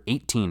year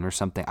 18 or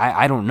something.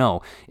 I don't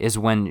know, is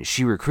when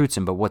she recruits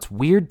him. But what's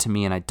weird to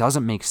me, and it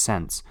doesn't make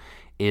sense,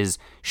 is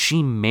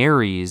she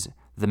marries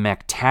the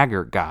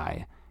MacTaggart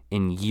guy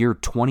in year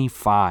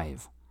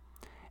 25.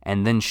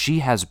 And then she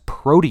has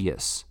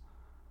Proteus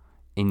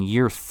in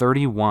year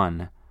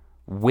 31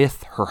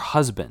 with her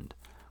husband,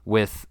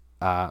 with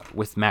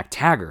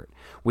MacTaggart,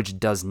 which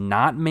does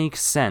not make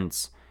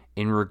sense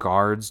in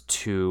regards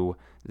to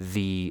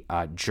the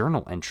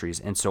journal entries.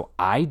 And so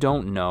I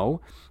don't know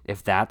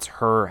if that's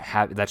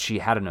that she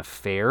had an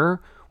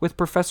affair with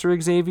Professor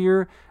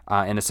Xavier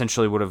and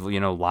essentially would have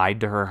lied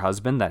to her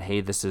husband that,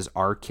 hey, this is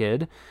our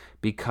kid,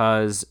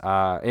 because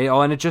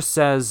and it just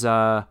says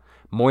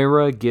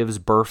Moira gives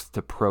birth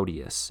to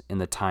Proteus in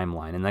the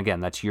timeline. And again,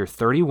 that's year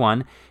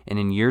 31. And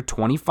in year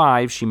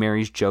 25, she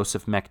marries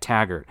Joseph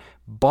McTaggart.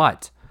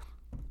 But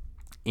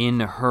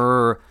in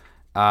her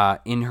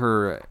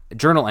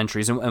journal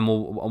entries, and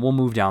we'll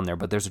move down there,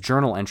 but there's a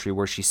journal entry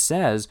where she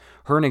says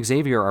her and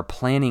Xavier are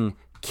planning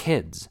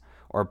kids,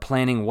 or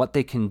planning what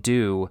they can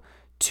do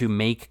to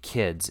make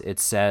kids. It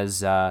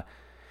says,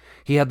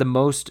 he had the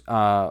most,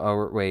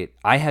 I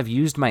have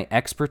used my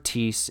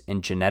expertise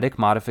in genetic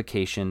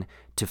modification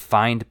to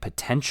find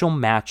potential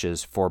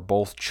matches for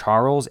both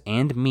Charles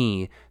and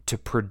me to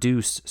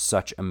produce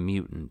such a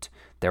mutant.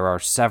 There are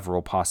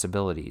several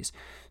possibilities.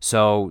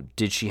 So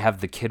did she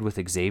have the kid with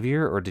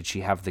Xavier, or did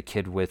she have the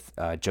kid with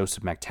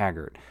Joseph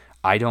McTaggart?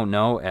 I don't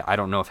know. I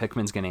don't know if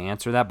Hickman's going to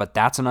answer that, but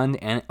that's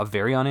a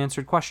very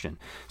unanswered question.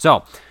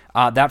 So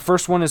that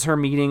first one is the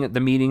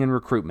meeting and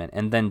recruitment.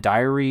 And then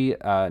diary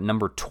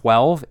number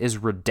 12 is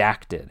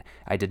redacted.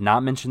 I did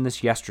not mention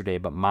this yesterday,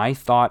 but my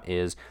thought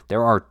is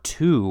there are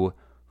 2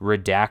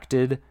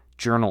 redacted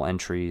journal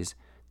entries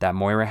that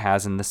Moira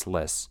has in this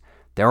list.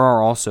 There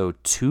are also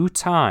 2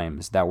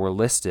 times that were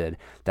listed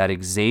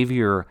that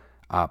Xavier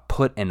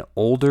put an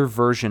older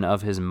version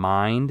of his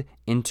mind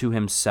into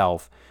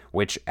himself,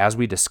 which, as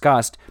we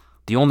discussed,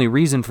 the only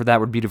reason for that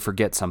would be to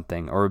forget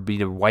something, or would be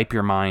to wipe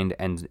your mind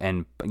and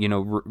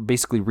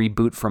basically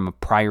reboot from a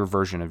prior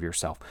version of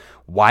yourself.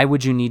 Why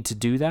would you need to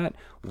do that?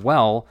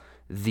 Well,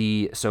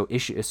 diary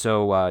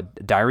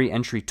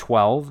entry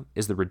 12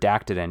 is the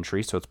redacted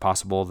entry, so it's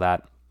possible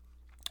that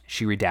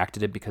she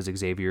redacted it because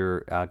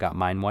Xavier got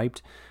mind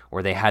wiped,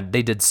 or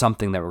they did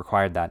something that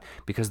required that.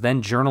 Because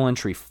then journal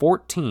entry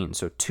 14,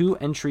 so 2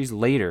 entries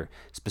later,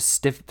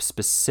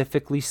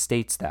 specifically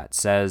states that,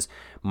 says,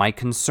 my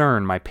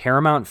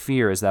paramount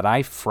fear is that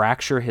I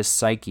fracture his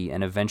psyche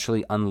and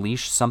eventually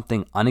unleash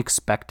something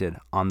unexpected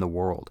on the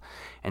world.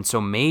 And so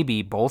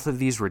maybe both of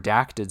these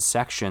redacted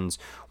sections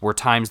were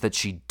times that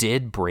she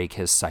did break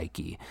his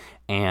psyche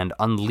and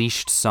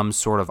unleashed some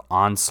sort of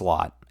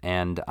onslaught.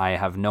 And I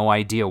have no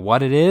idea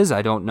what it is.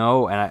 I don't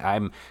know.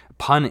 And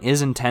pun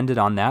is intended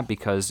on that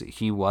because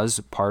he was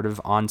part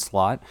of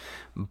Onslaught,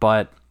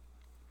 but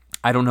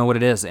I don't know what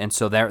it is. And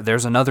so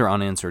there's another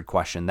unanswered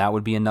question. That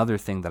would be another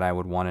thing that I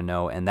would want to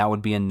know. And that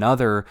would be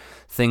another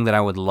thing that I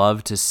would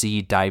love to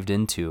see dived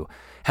into.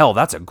 Hell,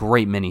 that's a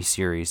great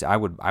miniseries. I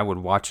would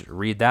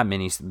read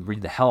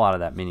the hell out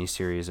of that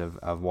miniseries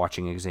of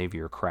watching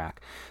Xavier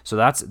crack. So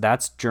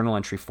that's journal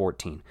entry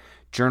 14.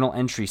 Journal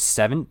entry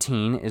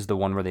 17 is the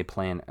one where they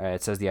plan,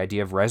 it says the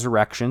idea of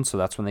resurrection, so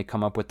that's when they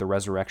come up with the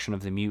resurrection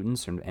of the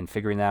mutants and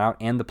figuring that out,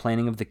 and the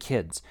planning of the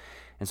kids.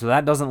 And so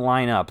that doesn't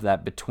line up,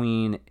 that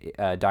between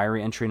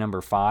diary entry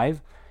number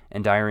 5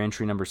 and diary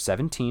entry number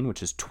 17,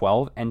 which is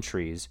 12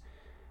 entries,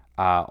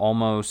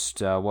 almost,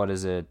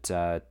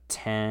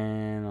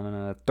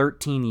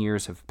 13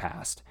 years have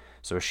passed.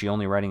 So is she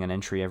only writing an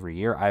entry every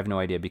year? I have no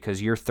idea,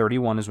 because year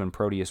 31 is when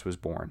Proteus was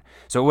born.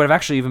 So it would have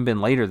actually even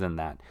been later than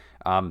that.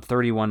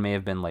 31 may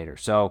have been later.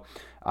 So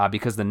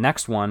because the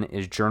next one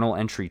is journal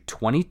entry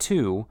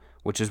 22,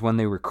 which is when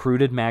they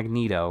recruited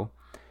Magneto,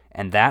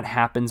 and that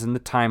happens in the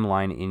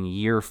timeline in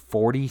year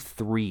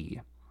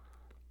 43.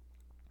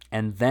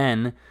 And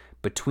then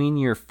between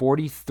year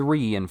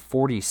 43 and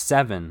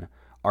 47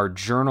 are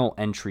journal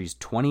entries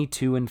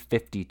 22 and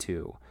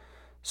 52.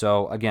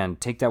 So again,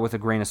 take that with a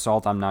grain of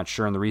salt. I'm not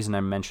sure, and the reason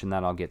I mentioned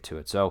that, I'll get to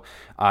it. So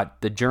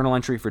the journal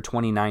entry for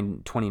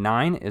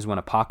 29 is when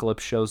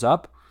Apocalypse shows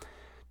up.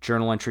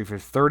 Journal entry for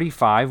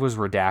 35 was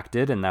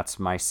redacted, and that's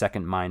my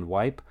second mind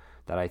wipe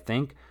that I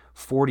think.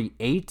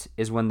 48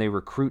 is when they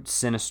recruit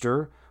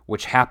Sinister,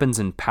 which happens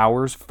in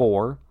Powers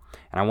 4.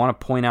 And I want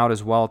to point out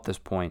as well at this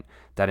point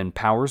that in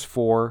Powers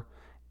 4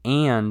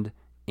 and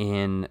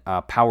in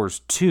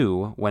Powers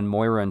 2, when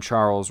Moira and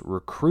Charles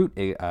recruit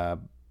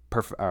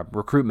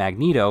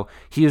Magneto,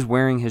 he is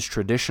wearing his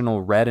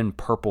traditional red and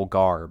purple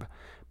garb.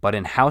 But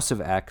in House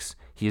of X,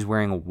 he is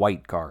wearing a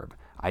white garb.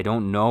 I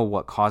don't know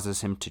what causes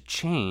him to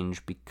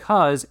change,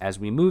 because as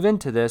we move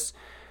into this,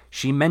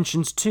 she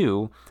mentions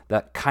too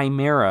that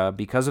Chimera,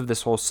 because of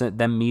this whole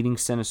them meeting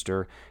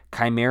Sinister,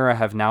 Chimera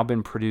have now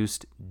been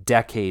produced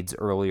decades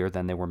earlier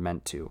than they were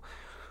meant to.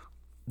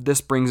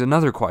 This brings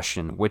another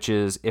question, which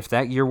is, if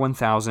that year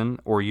 1000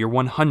 or year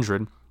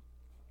 100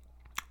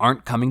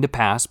 aren't coming to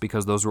pass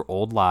because those were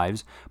old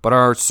lives, but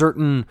are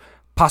certain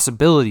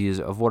possibilities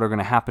of what are going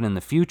to happen in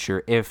the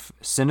future, if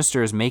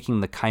Sinister is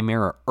making the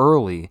Chimera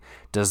early,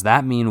 does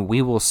that mean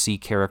we will see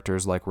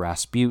characters like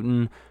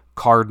Rasputin,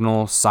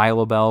 Cardinal,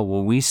 Silabel?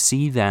 Will we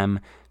see them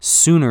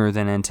sooner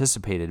than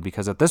anticipated?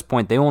 Because at this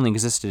point, they only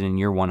existed in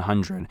year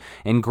 100.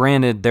 And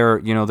granted,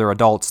 they're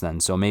adults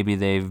then, so maybe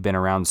they've been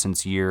around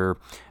since year,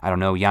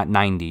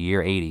 90,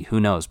 year 80,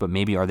 who knows? But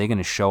maybe are they going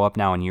to show up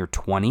now in year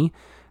 20?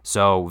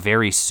 So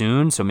very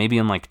soon, so maybe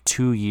in like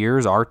 2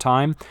 years, our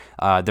time,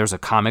 there's a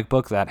comic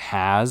book that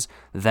has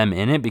them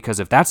in it.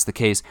 Because if that's the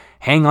case,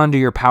 hang on to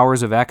your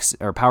Powers of X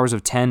or Powers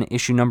of 10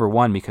 issue number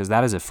 1, because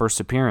that is a first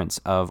appearance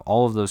of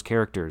all of those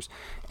characters,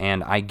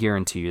 and I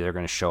guarantee you they're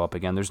going to show up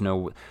again. There's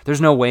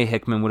no way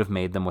Hickman would have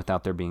made them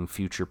without there being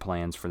future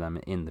plans for them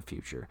in the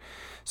future.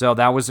 So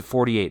that was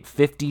 48.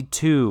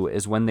 52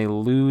 is when they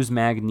lose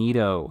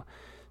Magneto.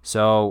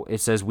 So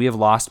it says, "We have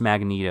lost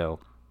Magneto.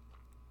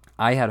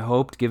 I had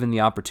hoped, given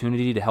the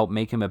opportunity, to help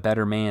make him a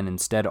better man.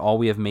 Instead, all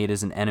we have made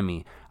is an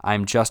enemy.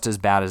 I'm just as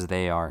bad as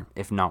they are,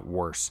 if not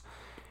worse."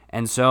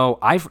 And so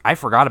I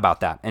forgot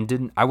about that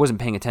and I wasn't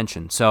paying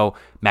attention. So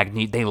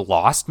they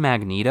lost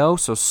Magneto.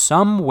 So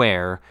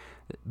somewhere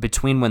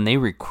between when they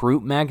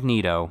recruit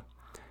Magneto,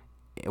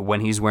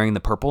 when he's wearing the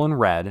purple and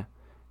red,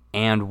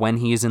 and when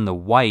he's in the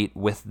white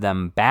with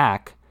them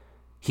back,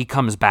 he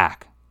comes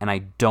back. And I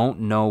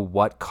don't know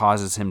what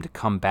causes him to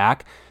come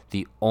back.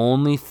 The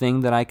only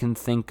thing that I can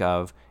think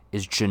of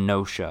is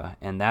Genosha,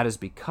 and that is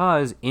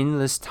because in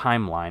this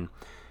timeline,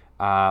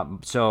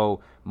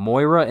 so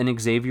Moira and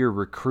Xavier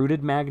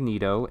recruited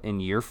Magneto in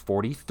year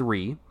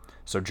 43,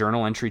 so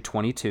journal entry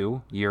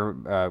 22, year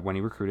when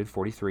he recruited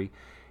 43,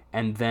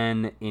 and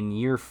then in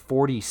year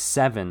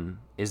 47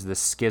 is the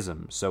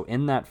schism. So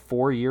in that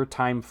 4-year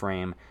time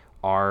frame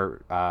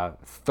are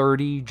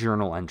 30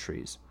 journal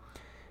entries.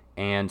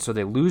 And so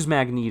they lose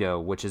Magneto,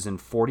 which is in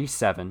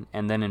 47,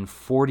 and then in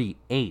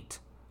 48,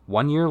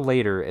 1 year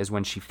later, is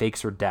when she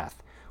fakes her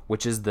death,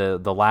 which is the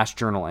last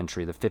journal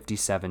entry, the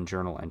 57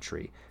 journal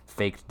entry,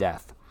 faked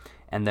death.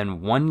 And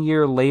then 1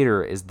 year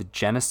later is the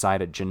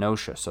genocide at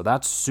Genosha. So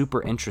that's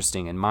super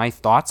interesting. And my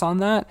thoughts on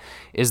that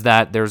is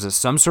that there's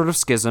some sort of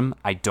schism.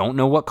 I don't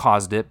know what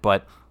caused it,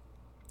 but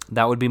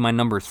that would be my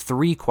number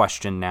 3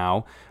 question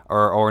now,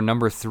 or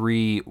number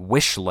 3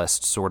 wish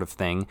list sort of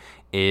thing,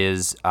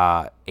 is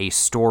a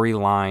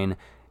storyline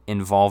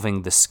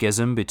involving the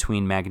schism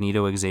between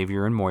Magneto,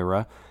 Xavier, and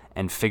Moira,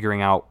 and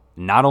figuring out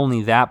not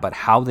only that, but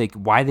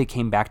why they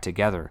came back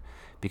together.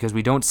 Because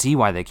we don't see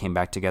why they came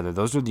back together.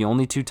 Those are the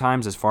only 2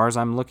 times, as far as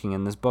I'm looking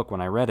in this book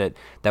when I read it,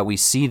 that we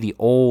see the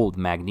old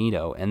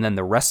Magneto. And then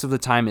the rest of the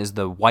time is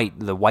the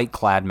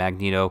white-clad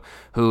Magneto,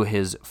 who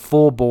is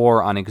full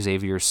bore on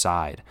Xavier's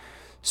side.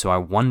 So I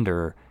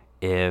wonder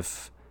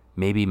if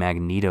maybe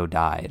Magneto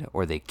died,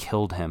 or they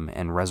killed him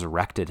and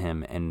resurrected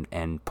him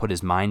and put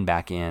his mind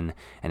back in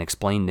and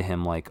explained to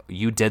him, like,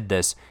 you did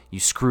this, you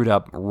screwed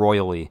up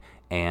royally,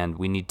 and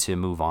we need to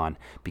move on.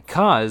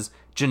 Because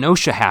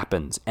Genosha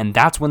happens, and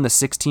that's when the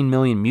 16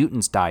 million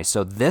mutants die.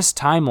 So this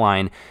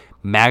timeline,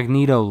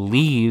 Magneto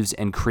leaves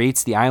and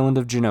creates the island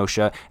of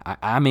Genosha.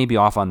 I may be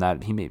off on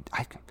that.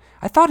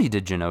 I thought he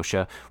did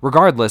Genosha.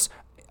 Regardless,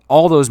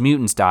 all those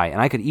mutants die,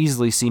 and I could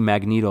easily see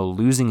Magneto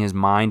losing his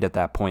mind at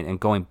that point and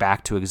going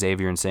back to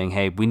Xavier and saying,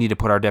 hey, we need to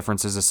put our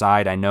differences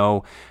aside. I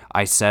know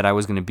I said I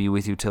was going to be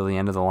with you till the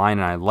end of the line,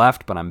 and I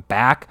left, but I'm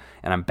back,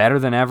 and I'm better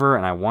than ever,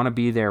 and I want to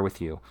be there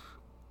with you.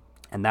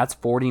 And that's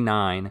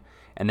 49,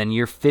 and then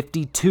year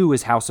 52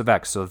 is House of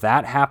X, so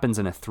that happens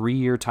in a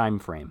 3-year time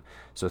frame.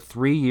 So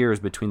 3 years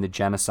between the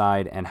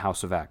genocide and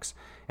House of X.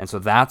 And so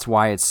that's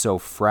why it's so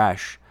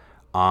fresh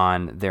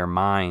on their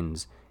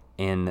minds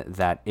in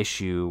that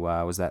issue,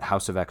 was that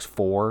House of X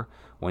 4,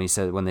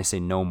 when they say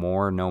no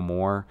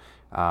more,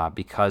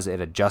 because it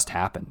had just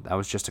happened. That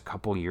was just a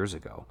couple years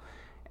ago.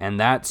 And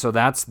that's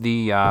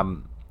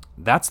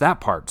that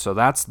part. So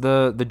that's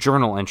the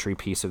journal entry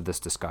piece of this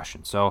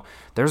discussion. So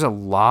there's a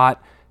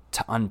lot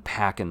to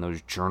unpack in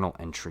those journal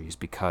entries,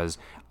 because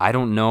I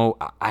don't know.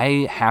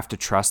 I have to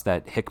trust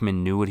that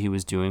Hickman knew what he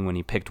was doing when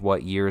he picked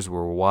what years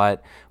were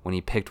what, when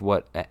he picked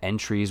what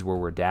entries were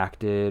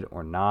redacted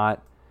or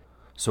not.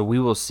 So we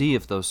will see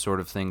if those sort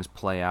of things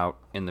play out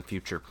in the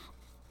future.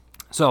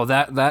 So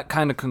that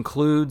kind of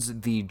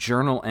concludes the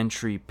journal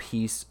entry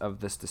piece of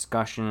this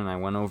discussion, and I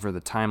went over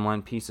the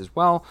timeline piece as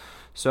well.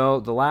 So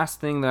the last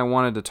thing that I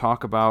wanted to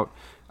talk about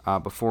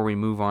before we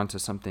move on to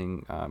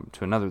something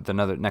to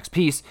another next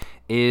piece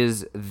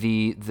is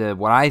the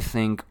what I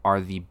think are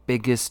the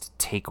biggest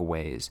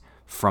takeaways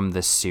from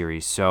this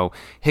series. So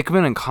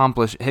Hickman and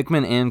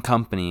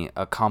company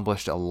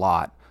accomplished a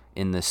lot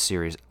in this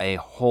series, a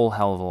whole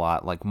hell of a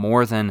lot, like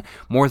more than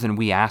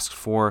we asked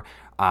for,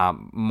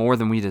 more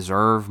than we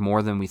deserve,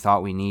 more than we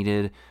thought we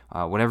needed,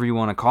 whatever you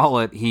want to call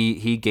it.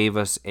 He gave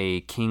us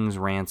a king's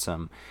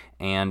ransom.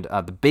 And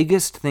the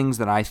biggest things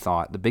that I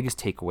thought, the biggest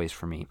takeaways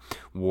for me,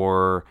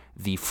 were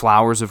the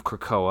flowers of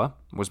Krakoa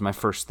was my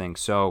first thing.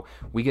 So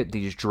we get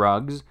these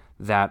drugs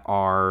that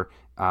are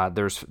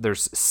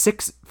there's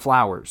 6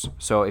 flowers.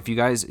 So if you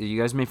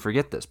guys may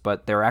forget this,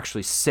 but there are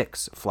actually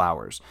 6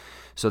 flowers.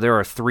 So there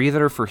are 3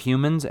 that are for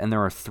humans, and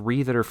there are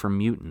 3 that are for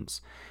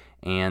mutants.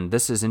 And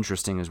this is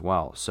interesting as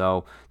well.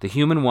 So the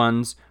human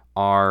ones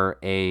are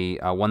a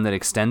one that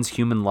extends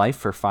human life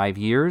for 5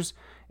 years,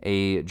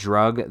 a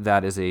drug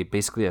that is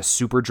basically a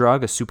super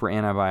drug, a super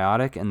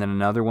antibiotic, and then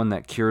another one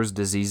that cures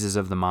diseases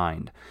of the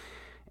mind.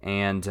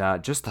 And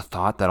just the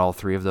thought that all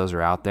three of those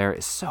are out there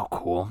is so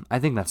cool. I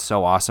think that's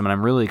so awesome, and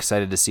I'm really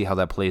excited to see how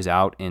that plays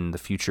out in the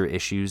future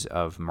issues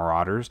of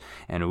Marauders.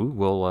 And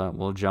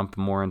we'll jump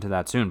more into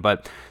that soon.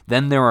 But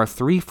then there are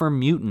 3 for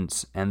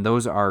mutants, and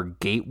those are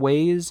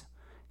gateways,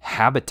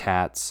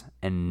 habitats,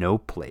 and no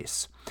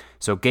place.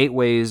 So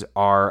gateways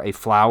are a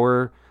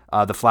flower.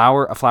 A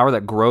flower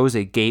that grows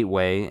a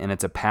gateway, and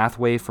it's a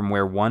pathway from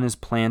where one is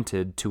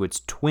planted to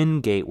its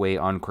twin gateway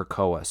on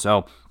Krakoa.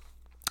 So,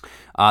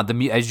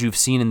 as you've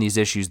seen in these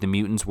issues, the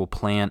mutants will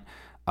plant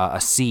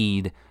a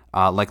seed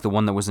like the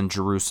one that was in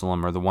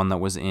Jerusalem or the one that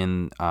was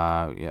in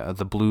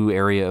the blue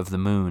area of the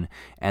moon,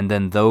 and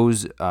then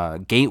those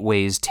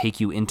gateways take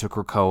you into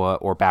Krakoa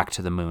or back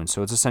to the moon.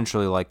 So it's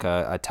essentially like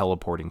a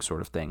teleporting sort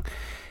of thing.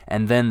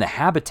 And then the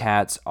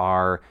habitats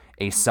are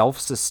a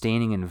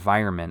self-sustaining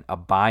environment, a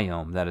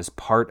biome that is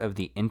part of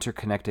the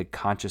interconnected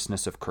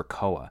consciousness of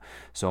Krakoa.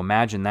 So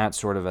imagine that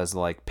sort of as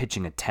like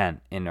pitching a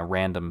tent in a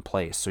random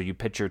place. So you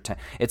pitch your tent.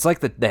 It's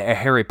like the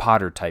Harry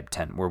Potter type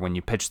tent, where when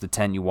you pitch the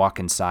tent, you walk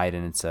inside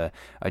and it's a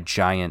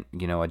giant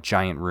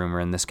room, or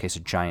in this case,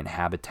 a giant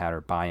habitat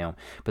or biome.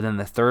 But then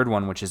the third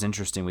one, which is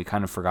interesting, we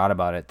kind of forgot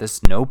about it.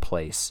 This no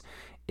place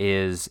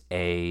is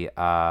a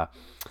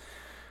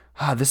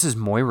this is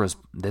Moira's.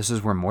 This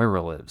is where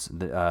Moira lives.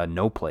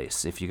 No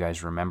place. If you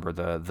guys remember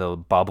the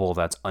bubble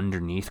that's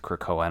underneath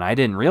Krakoa, and I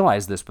didn't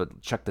realize this,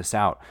 but check this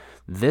out.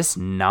 This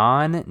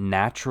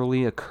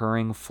non-naturally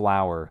occurring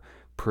flower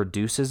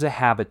produces a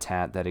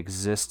habitat that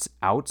exists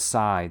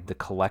outside the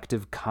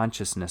collective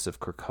consciousness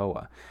of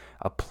Krakoa,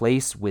 a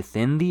place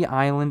within the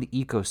island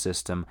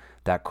ecosystem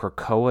that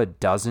Krakoa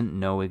doesn't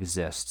know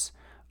exists.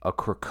 A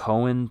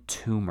Krakoan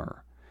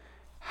tumor.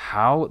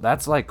 How?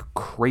 That's like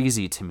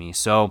crazy to me.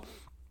 So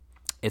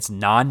it's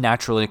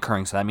non-naturally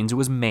occurring, so that means it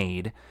was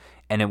made,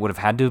 and it would have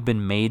had to have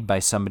been made by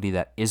somebody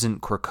that isn't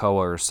Krakoa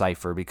or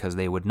Cypher, because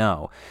they would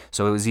know.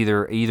 So it was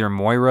either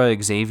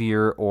Moira,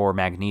 Xavier, or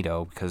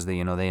Magneto, because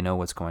they know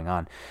what's going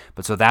on.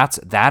 But so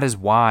that is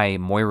why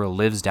Moira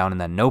lives down in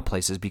that no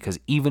place, is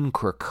because even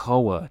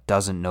Krakoa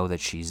doesn't know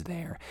that she's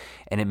there.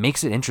 And it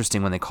makes it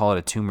interesting when they call it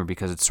a tumor,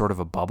 because it's sort of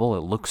a bubble.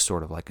 It looks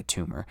sort of like a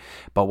tumor.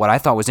 But what I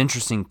thought was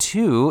interesting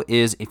too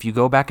is if you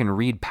go back and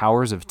read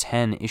Powers of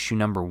 10, issue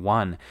number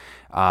 1,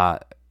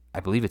 I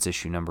believe it's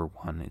issue number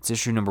 1. It's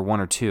issue number 1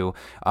 or 2.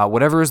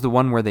 Whatever is the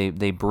one where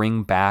they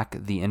bring back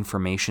the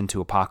information to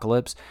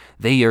Apocalypse,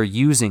 they are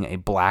using a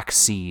black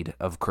seed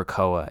of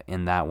Krakoa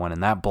in that one,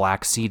 and that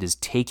black seed is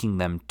taking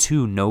them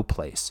to No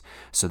Place.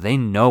 So they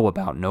know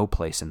about No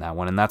Place in that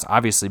one, and that's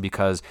obviously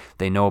because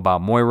they know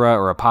about Moira,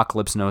 or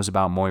Apocalypse knows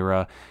about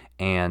Moira.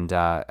 And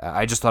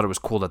I just thought it was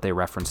cool that they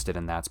referenced it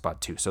in that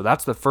spot too. So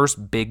that's the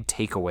first big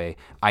takeaway,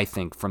 I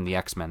think, from the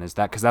X-Men, is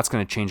that, because that's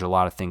going to change a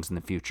lot of things in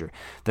the future.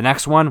 The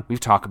next one,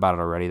 we've talked about it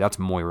already. That's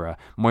Moira.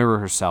 Moira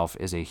herself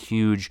is a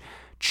huge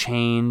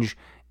change,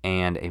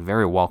 and a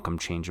very welcome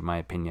change, in my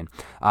opinion.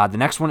 The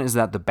next one is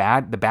that the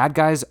bad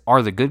guys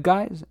are the good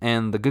guys,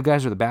 and the good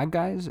guys are the bad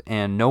guys,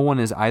 and no one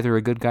is either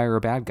a good guy or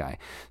a bad guy.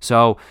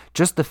 So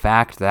just the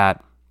fact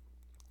that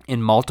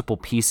in multiple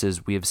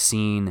pieces we have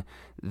seen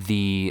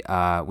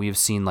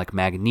like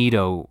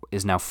Magneto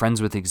is now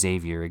friends with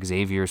Xavier.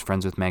 Xavier is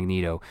friends with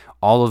Magneto.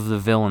 All of the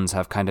villains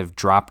have kind of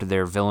dropped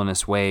their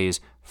villainous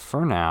ways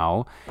for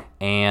now,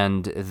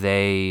 and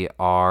they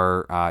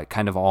are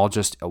kind of all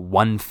just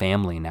one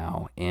family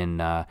now in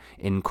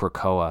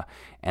Krakoa.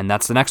 And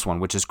that's the next one,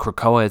 which is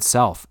Krakoa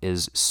itself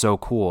is so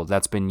cool.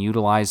 That's been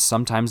utilized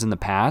sometimes in the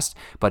past,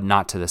 but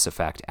not to this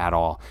effect at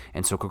all.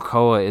 And so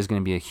Krakoa is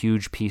going to be a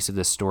huge piece of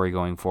this story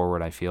going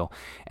forward, I feel.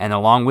 And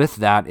along with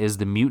that is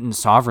the mutant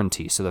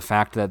sovereignty. So the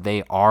fact that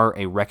they are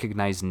a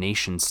recognized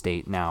nation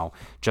state now,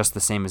 just the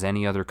same as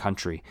any other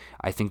country.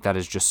 I think that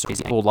is just so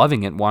people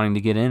loving it, wanting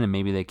to get in, and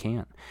maybe they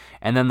can't.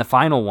 And then the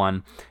final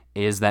one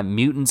is that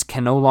mutants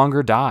can no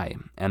longer die,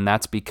 and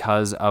that's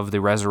because of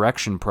the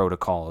resurrection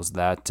protocols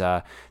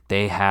that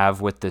they have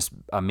with this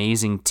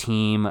amazing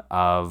team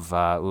of,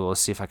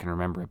 let's see if I can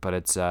remember it, but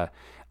it's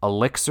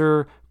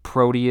Elixir,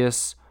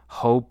 Proteus,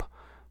 Hope,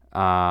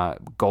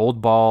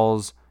 Gold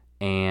Balls,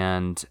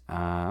 and,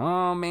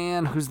 oh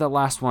man, who's the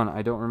last one?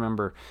 I don't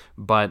remember,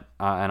 but,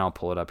 and I'll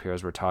pull it up here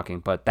as we're talking,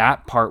 but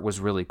that part was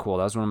really cool.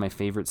 That was one of my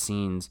favorite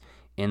scenes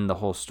in the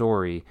whole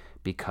story,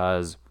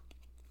 because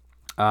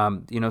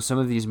some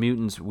of these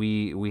mutants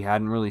we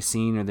hadn't really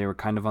seen, or they were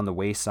kind of on the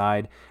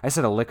wayside. I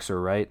said Elixir,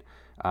 right?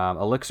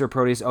 Elixir,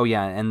 Proteus, oh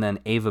yeah, and then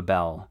Ava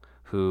Bell,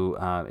 who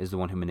is the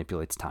one who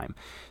manipulates time.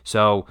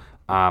 So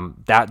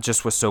that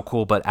just was so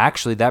cool. But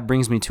actually, that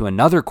brings me to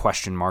another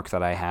question mark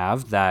that I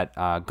have,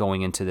 that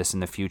going into this in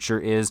the future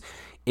is,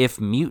 if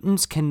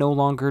mutants can no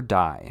longer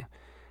die,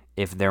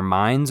 if their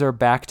minds are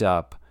backed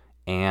up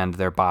and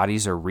their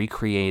bodies are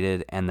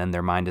recreated and then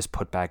their mind is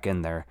put back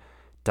in there,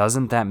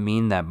 doesn't that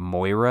mean that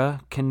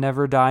Moira can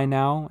never die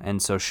now,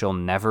 and so she'll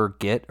never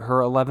get her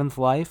 11th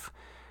life?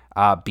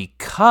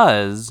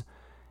 Because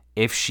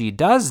if she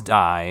does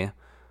die,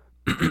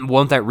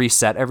 won't that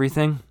reset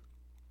everything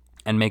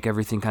and make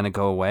everything kind of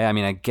go away? I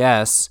mean, I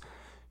guess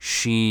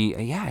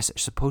I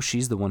suppose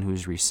she's the one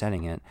who's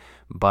resetting it.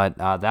 But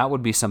that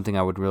would be something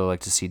I would really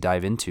like to see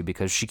dive into,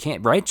 because she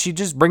can't, right? She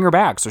just bring her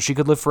back so she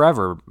could live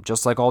forever,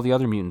 just like all the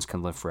other mutants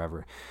can live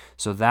forever.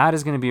 So that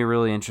is going to be a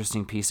really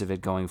interesting piece of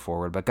it going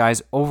forward. But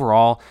guys,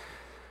 overall,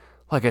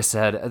 like I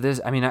said,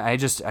 I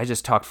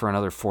just talked for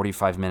another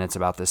 45 minutes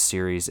about this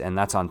series, and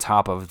that's on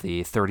top of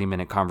the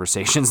 30-minute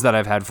conversations that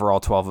I've had for all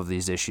 12 of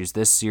these issues.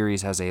 This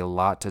series has a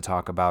lot to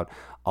talk about,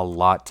 a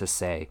lot to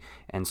say.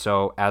 And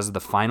so as the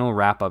final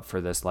wrap up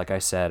for this, like I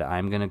said,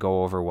 I'm going to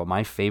go over what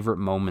my favorite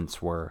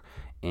moments were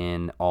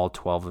in all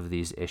 12 of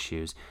these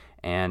issues.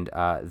 And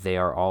they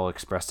are all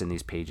expressed in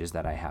these pages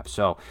that I have.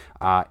 So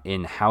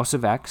in House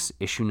of X,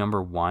 issue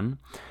number 1,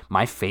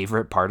 my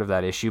favorite part of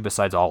that issue,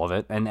 besides all of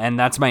it, and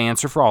that's my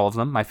answer for all of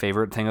them, my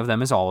favorite thing of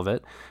them is all of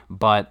it,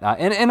 but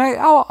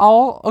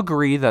I'll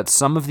agree that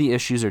some of the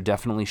issues are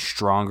definitely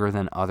stronger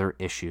than other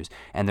issues,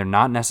 and they're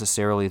not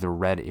necessarily the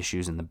red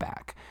issues in the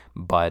back,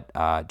 but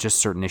just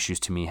certain issues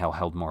to me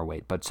held more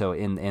weight. But so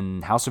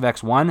in House of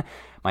X 1,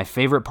 my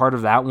favorite part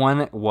of that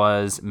one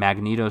was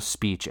Magneto's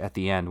speech at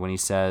the end when he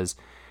says,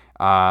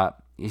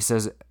 she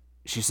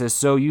says,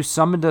 so you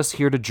summoned us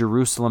here to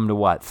Jerusalem to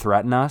what?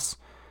 Threaten us?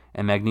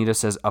 And Magneto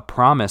says, a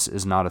promise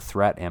is not a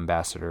threat,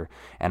 Ambassador,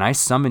 and I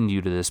summoned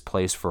you to this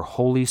place for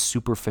wholly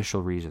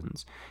superficial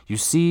reasons. You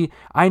see,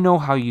 I know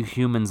how you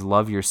humans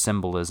love your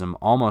symbolism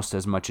almost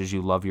as much as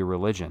you love your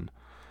religion.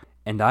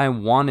 And I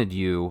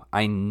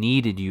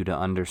needed you to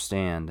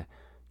understand,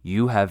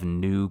 you have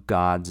new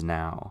gods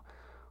now.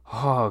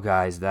 Oh,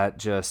 guys, that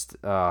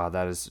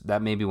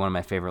may be one of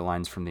my favorite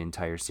lines from the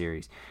entire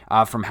series.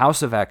 From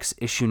House of X,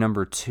 issue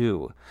number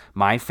 2,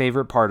 my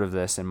favorite part of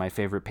this, and my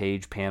favorite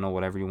page, panel,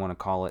 whatever you want to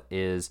call it,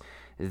 is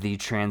the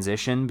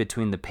transition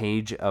between the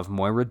page of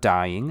Moira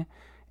dying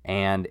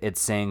and it's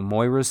saying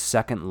Moira's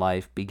second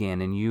life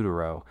began in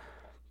utero.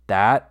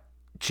 That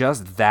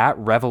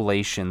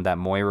revelation that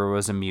Moira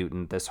was a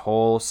mutant, this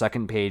whole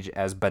second page,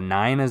 as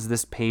benign as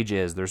this page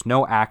is, there's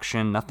no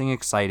action, nothing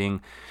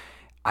exciting.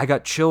 I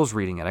got chills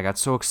reading it. I got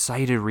so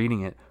excited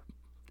reading it.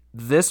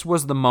 This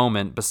was the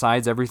moment,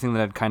 besides everything that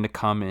had kind of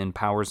come in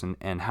Powers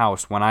and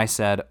House, when I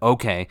said,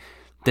 okay,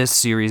 this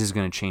series is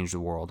going to change the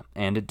world.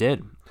 And it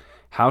did.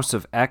 House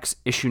of X,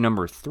 issue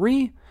number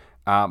 3,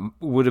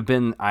 would have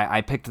been,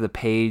 I picked the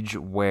page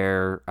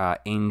where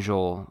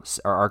Archangel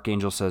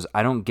says,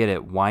 I don't get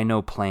it. Why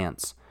no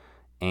plants?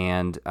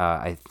 And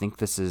I think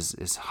this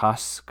is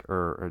Husk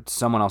or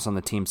someone else on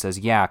the team says,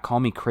 yeah, call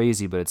me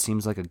crazy, but it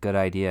seems like a good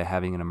idea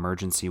having an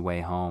emergency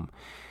way home.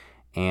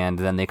 And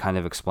then they kind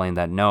of explain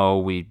that, no,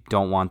 we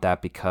don't want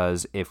that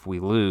because if we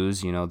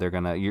lose, they're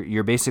going to,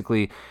 you're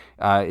basically,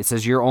 it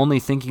says you're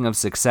only thinking of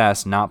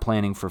success, not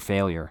planning for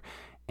failure.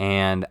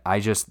 And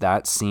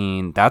that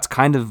scene, that's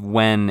kind of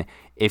when,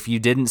 if you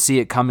didn't see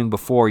it coming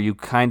before, you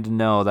kind of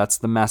know that's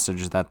the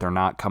message that they're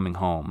not coming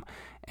home.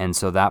 And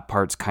so that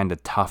part's kind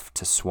of tough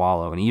to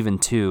swallow. And even,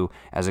 too,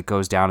 as it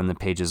goes down in the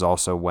pages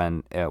also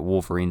when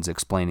Wolverine's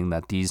explaining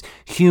that these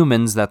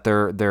humans that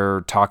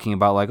they're talking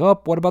about, like, oh,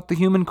 what about the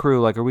human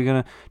crew? Like, are we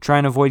going to try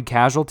and avoid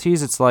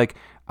casualties? It's like,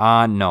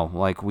 no,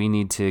 like, we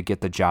need to get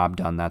the job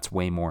done. That's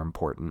way more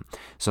important.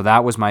 So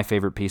that was my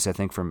favorite piece, I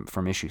think,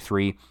 from issue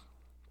 3.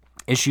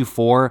 Issue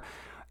 4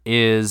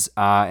 is,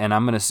 and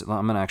I'm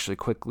gonna actually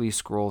quickly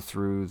scroll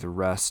through the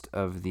rest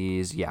of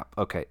these. Yeah,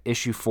 okay.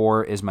 Issue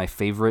 4 is my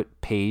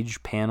favorite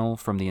page panel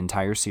from the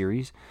entire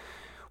series,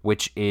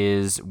 which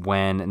is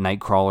when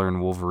Nightcrawler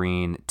and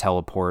Wolverine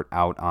teleport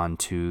out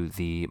onto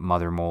the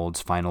Mother Mold's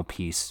final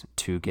piece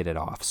to get it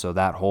off. So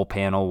that whole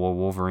panel where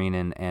Wolverine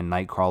and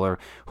Nightcrawler,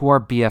 who are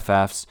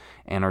BFFs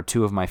and are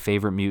two of my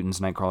favorite mutants.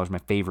 Nightcrawler's my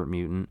favorite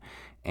mutant.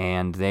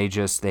 And they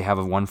have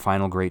one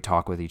final great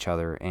talk with each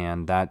other,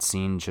 and that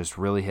scene just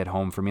really hit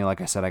home for me. Like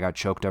I said, I got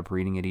choked up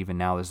reading it even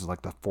now. This is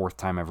like the 4th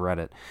time I've read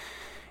it.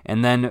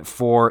 And then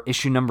for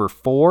issue number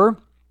 4,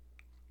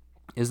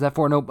 is that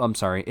 4? Nope, I'm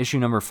sorry. Issue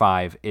number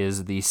 5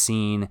 is the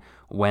scene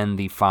when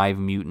the 5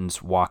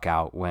 mutants walk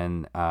out,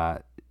 when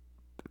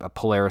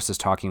Polaris is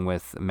talking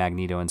with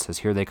Magneto and says,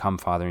 here they come,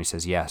 Father. And he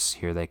says, yes,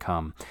 here they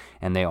come.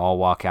 And they all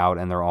walk out,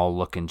 and they're all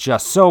looking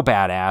just so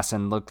badass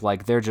and look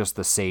like they're just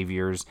the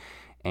saviors.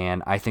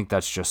 And I think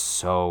that's just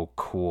so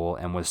cool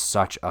and was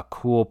such a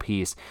cool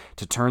piece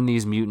to turn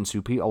these mutants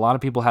who a lot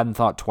of people hadn't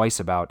thought twice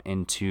about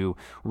into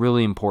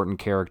really important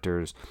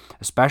characters,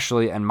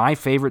 especially, and my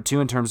favorite too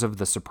in terms of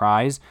the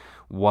surprise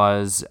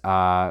was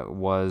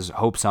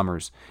Hope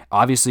Summers.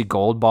 Obviously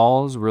Gold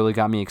Balls really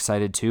got me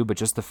excited too, but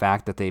just the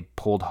fact that they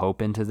pulled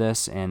Hope into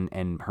this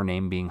and her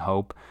name being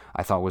Hope,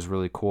 I thought was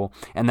really cool.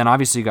 And then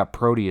obviously you got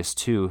Proteus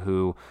too,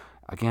 who,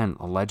 again,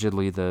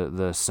 allegedly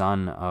the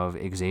son of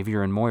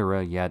Xavier and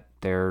Moira, yet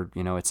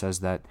it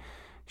says that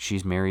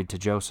she's married to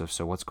Joseph,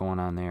 so what's going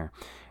on there?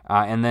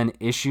 And then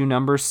issue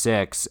number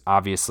 6,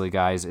 obviously,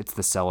 guys, it's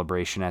the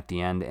celebration at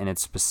the end, and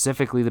it's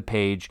specifically the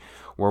page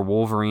where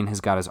Wolverine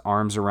has got his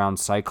arms around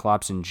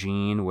Cyclops and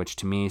Jean, which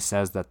to me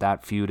says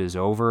that feud is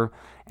over.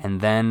 And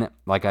then,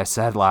 like I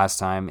said last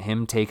time,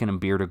 him taking a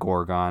beer to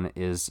Gorgon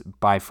is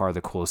by far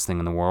the coolest thing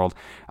in the world.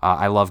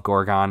 I love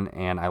Gorgon,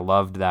 and I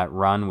loved that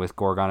run with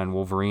Gorgon and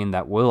Wolverine.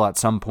 That will at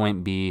some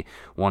point be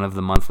one of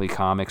the monthly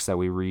comics that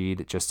we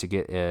read just to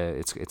get,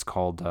 it's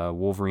called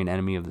Wolverine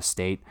Enemy of the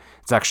State.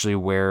 It's actually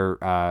where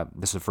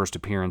this is the first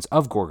appearance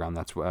of Gorgon.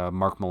 That's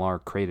Mark Millar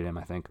created him,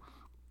 I think.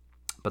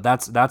 But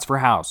that's for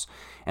House.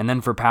 And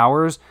then for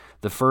Powers,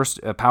 the first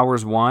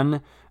Powers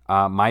 1,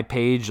 my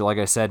page, like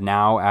I said,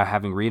 now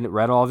having read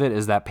all of it,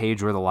 is that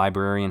page where the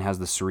librarian has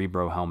the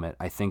Cerebro helmet.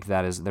 I think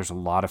there's a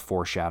lot of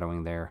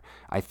foreshadowing there.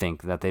 I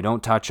think that they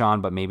don't touch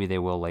on, but maybe they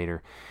will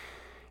later.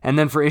 And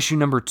then for issue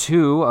number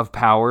 2 of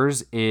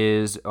Powers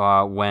is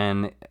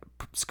when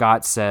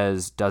Scott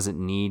says, "Does it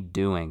need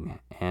doing?"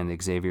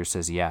 And Xavier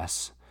says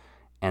yes.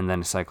 And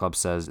then Cyclops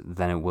says,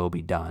 "Then it will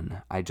be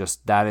done."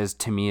 That is,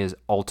 to me, is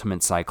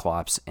ultimate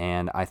Cyclops.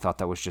 And I thought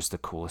that was just the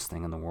coolest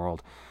thing in the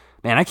world.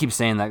 Man, I keep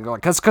saying that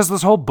because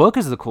this whole book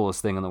is the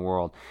coolest thing in the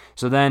world.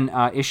 So then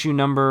issue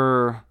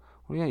number,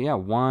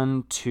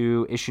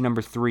 issue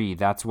number 3,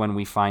 that's when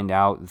we find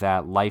out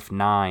that Life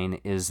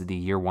 9 is the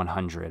year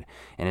 100.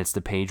 And it's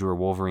the page where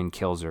Wolverine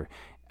kills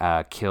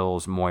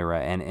Moira,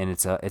 and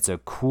it's a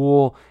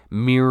cool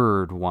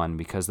mirrored one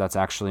because that's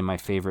actually my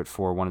favorite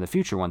for one of the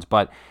future ones.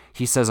 But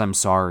he says, "I'm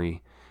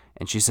sorry,"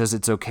 and she says,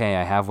 "It's okay.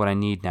 I have what I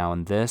need now,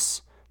 and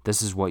this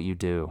is what you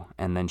do."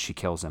 And then she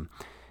kills him.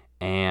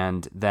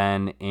 And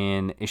then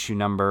in issue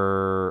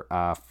number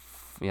that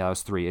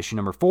was 3. Issue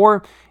number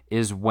 4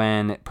 is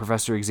when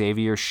Professor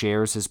Xavier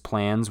shares his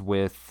plans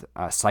with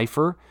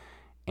Cypher.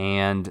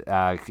 And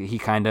he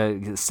kind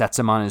of sets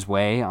him on his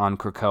way on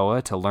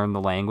Krakoa to learn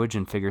the language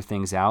and figure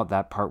things out.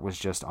 That part was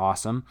just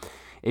awesome.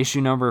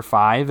 Issue number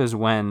 5 is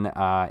when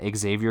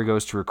Xavier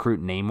goes to recruit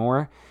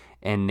Namor.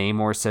 And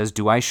Namor says,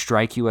 "Do I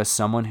strike you as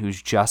someone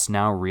who's just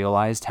now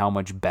realized how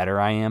much better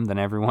I am than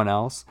everyone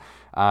else?"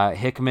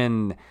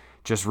 Hickman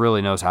just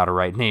really knows how to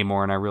write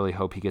Namor, and I really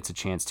hope he gets a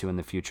chance to in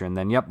the future. And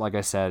then, like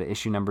I said,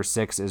 issue number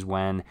 6 is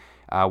when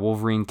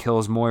Wolverine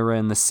kills Moira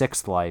in the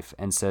 6th life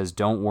and says,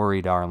 "Don't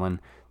worry, darling.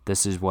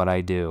 This is what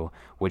I do,"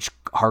 which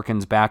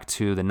harkens back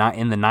to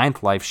in the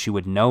 9th life, she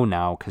would know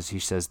now because he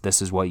says,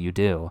 "This is what you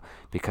do,"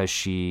 because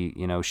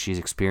she's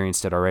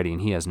experienced it already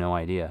and he has no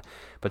idea.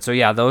 But so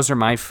yeah, those are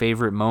my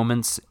favorite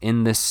moments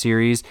in this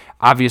series.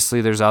 Obviously,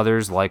 there's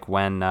others like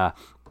when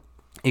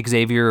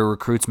Xavier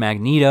recruits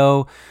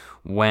Magneto,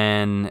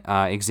 when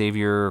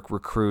Xavier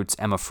recruits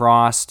Emma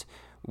Frost,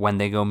 when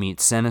they go meet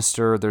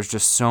Sinister. There's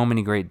just so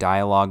many great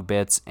dialogue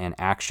bits and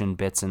action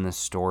bits in this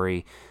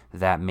story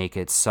that make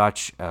it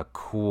such a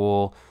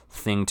cool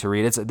thing to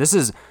read.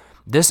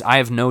 This I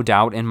have no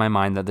doubt in my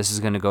mind that this is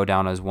going to go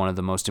down as one of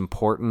the most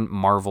important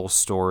Marvel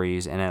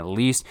stories, and at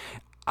least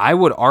I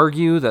would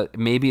argue that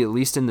maybe at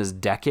least in this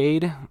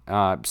decade,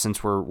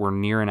 since we're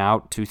nearing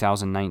out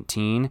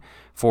 2019,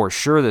 for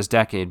sure this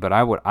decade, but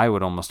I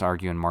would almost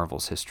argue in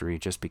Marvel's history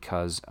just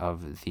because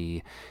of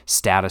the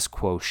status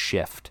quo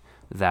shift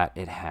that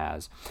it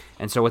has.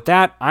 And so with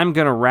that, I'm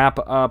going to wrap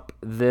up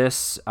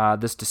this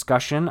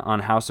discussion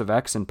on House of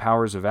X and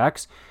Powers of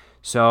X.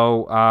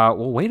 So,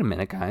 wait a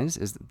minute, guys.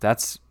 Is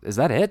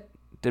that it?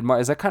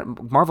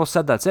 Marvel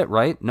said that's it,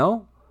 right?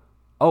 No?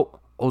 Oh,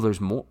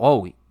 there's more.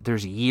 Oh,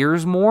 there's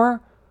years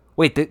more?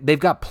 Wait, they've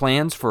got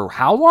plans for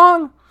how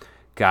long?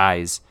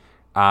 Guys,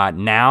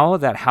 now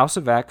that House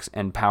of X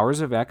and Powers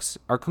of X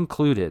are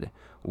concluded,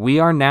 we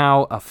are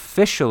now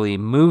officially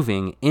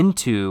moving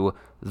into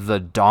the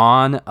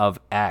Dawn of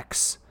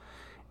X.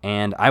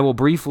 And I will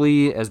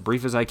briefly, as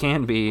brief as I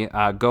can be,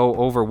 go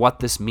over what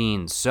this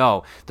means.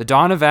 So, the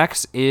Dawn of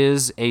X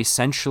is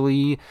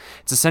essentially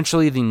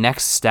the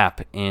next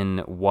step in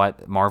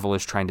what Marvel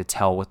is trying to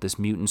tell with this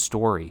mutant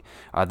story,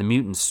 the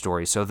mutant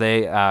story. So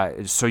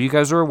so you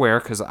guys are aware,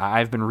 because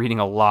I've been reading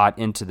a lot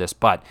into this,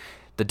 but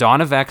the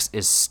Dawn of X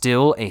is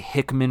still a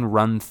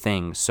Hickman-run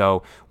thing.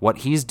 So what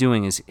he's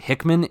doing is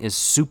Hickman is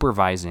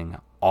supervising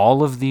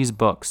all of these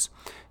books.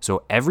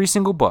 So every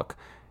single book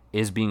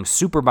is being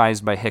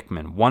supervised by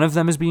Hickman. One of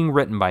them is being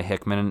written by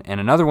Hickman, and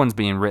another one's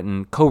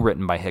being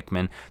co-written by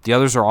Hickman. The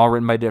others are all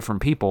written by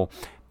different people,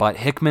 but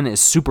Hickman is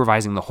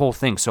supervising the whole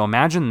thing. So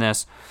imagine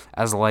this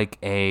as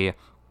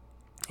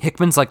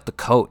Hickman's like the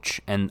coach,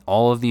 and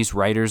all of these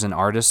writers and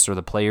artists are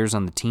the players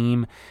on the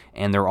team,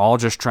 and they're all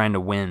just trying to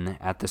win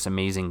at this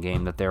amazing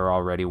game that they're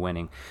already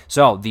winning.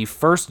 So the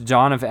first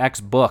Dawn of X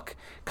book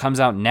comes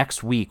out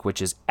next week, which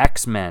is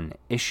X-Men,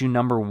 issue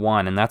number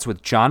 1, and that's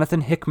with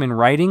Jonathan Hickman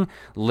writing,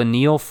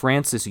 Leinil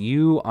Francis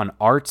Yu on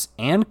arts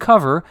and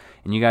cover,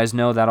 and you guys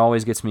know that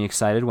always gets me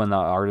excited when the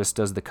artist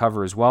does the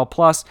cover as well.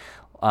 Plus,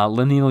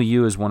 Leinil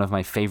Yu is one of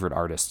my favorite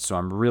artists, so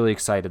I'm really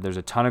excited. There's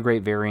a ton of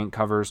great variant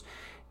covers.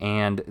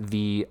 And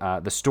the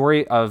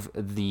story of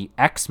the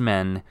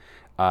X-Men,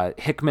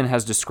 Hickman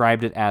has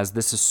described it as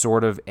this is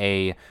sort of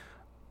a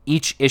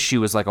each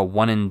issue is like a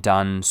one and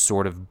done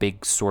sort of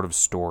big sort of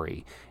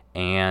story.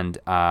 And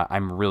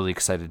I'm really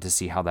excited to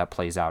see how that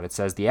plays out. It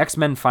says the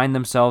X-Men find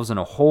themselves in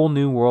a whole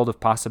new world of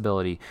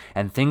possibility,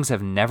 and things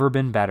have never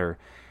been better.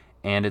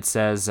 And it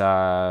says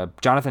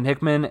Jonathan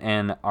Hickman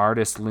and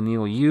artist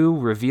Leinil Yu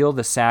reveal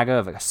the saga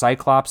of a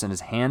Cyclops and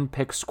his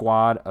hand-picked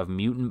squad of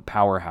mutant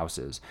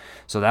powerhouses.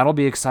 So that'll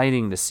be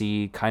exciting to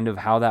see kind of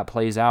how that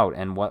plays out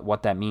and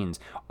what that means.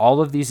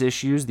 All of these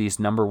issues, these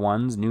new number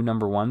ones,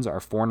 are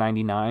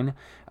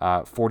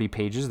 $4.99, 40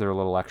 pages. They're a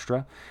little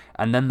extra.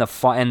 And then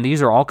and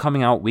these are all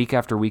coming out week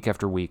after week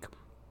after week.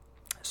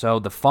 So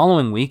the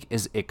following week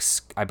is,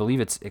 I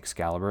believe it's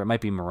Excalibur. It might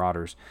be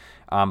Marauders.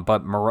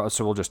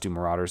 So we'll just do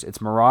Marauders.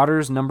 It's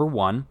Marauders number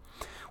 1,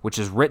 which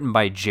is written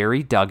by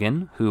Jerry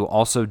Duggan, who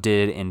also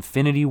did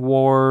Infinity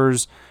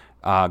Wars,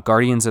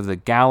 Guardians of the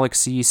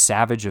Galaxy,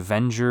 Savage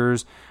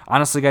Avengers.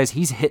 Honestly, guys,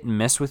 he's hit and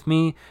miss with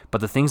me,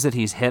 but the things that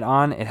he's hit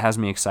on, it has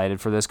me excited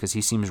for this because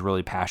he seems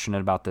really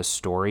passionate about this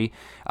story.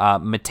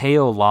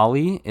 Matteo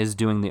Lally is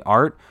doing the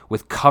art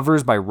with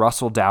covers by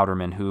Russell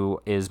Dauterman,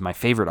 who is my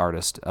favorite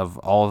artist of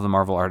all of the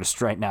Marvel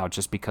artists right now,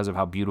 just because of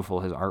how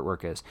beautiful his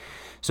artwork is.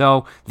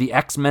 So, the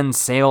X-Men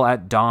sail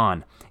at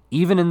dawn.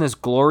 Even in this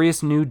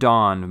glorious new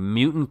dawn,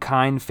 mutant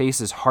kind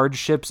faces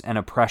hardships and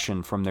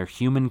oppression from their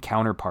human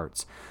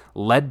counterparts.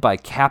 Led by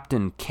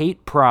Captain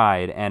Kate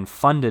Pryde and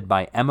funded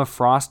by Emma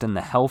Frost and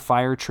the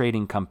Hellfire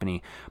Trading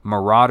Company,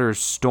 Marauders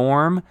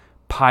Storm,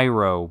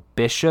 Pyro,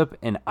 Bishop,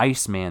 and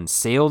Iceman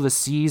sail the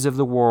seas of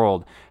the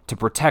world to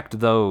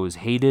protect those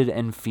hated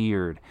and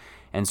feared.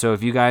 And so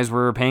if you guys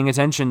were paying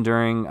attention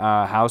during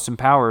House and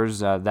Powers,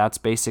 that's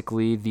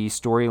basically the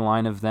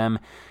storyline of them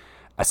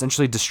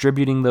essentially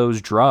distributing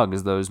those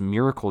drugs, those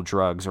miracle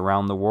drugs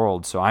around the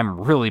world. So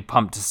I'm really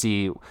pumped to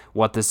see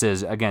what this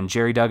is. Again,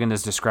 Jerry Duggan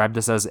has described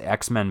this as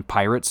X-Men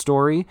pirate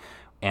story,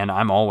 and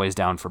I'm always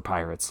down for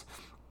pirates.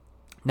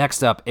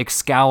 Next up,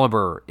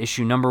 Excalibur,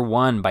 issue number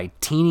 1 by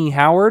Teenie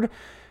Howard,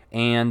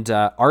 and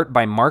art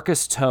by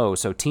Marcus Toe.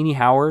 So Teenie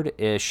Howard,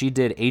 she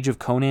did Age of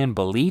Conan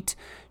Belit.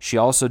 She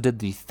also did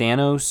the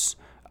Thanos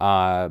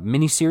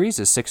miniseries,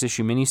 a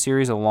 6-issue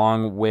miniseries,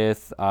 along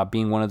with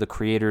being one of the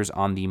creators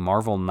on the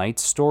Marvel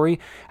Knights story.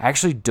 I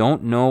actually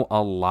don't know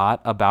a lot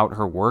about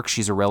her work.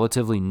 She's a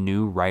relatively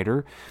new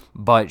writer,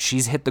 but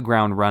she's hit the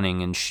ground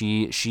running, and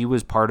she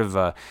was part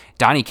of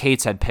Donny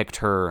Cates had picked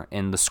her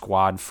in the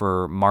squad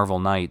for Marvel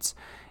Knights,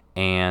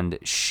 and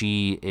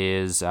she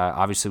is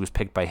obviously was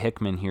picked by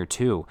Hickman here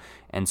too,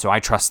 and so I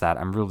trust that.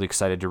 I'm really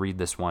excited to read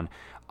this one.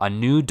 A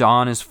new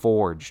dawn is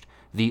forged.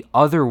 The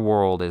other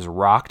world is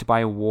rocked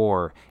by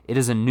war. It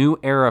is a new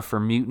era for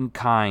mutant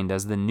kind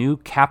as the new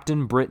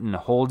Captain Britain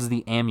holds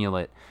the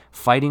amulet,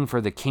 fighting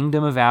for the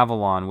kingdom of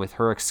Avalon with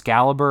her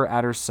Excalibur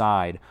at her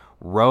side.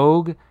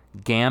 Rogue,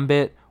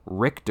 Gambit,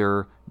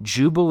 Richter,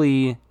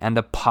 Jubilee, and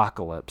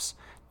Apocalypse.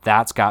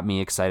 That's got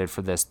me excited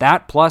for this.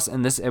 That plus,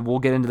 and we'll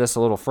get into this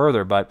a little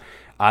further, but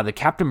the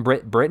Captain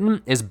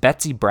Britain is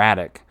Betsy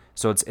Braddock.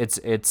 So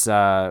it's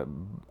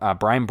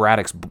Brian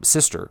Braddock's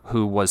sister,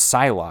 who was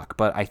Psylocke.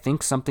 But I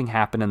think something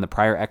happened in the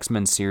prior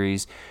X-Men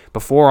series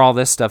before all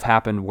this stuff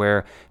happened,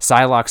 where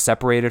Psylocke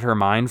separated her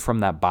mind from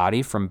that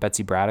body, from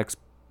Betsy Braddock's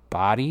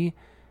body,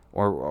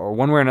 or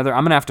one way or another.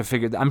 I'm gonna have to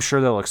figure. I'm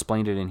sure they'll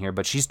explain it in here.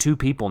 But she's two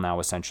people now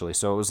essentially.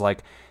 So it was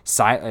like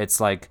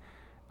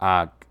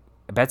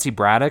Betsy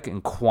Braddock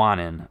and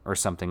Quanon or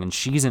something, and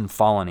she's in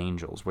Fallen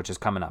Angels, which is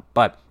coming up.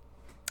 But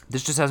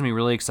this just has me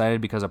really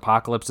excited because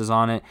Apocalypse is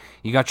on it.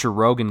 You got your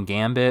Rogue and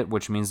Gambit,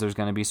 which means there's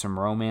going to be some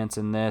romance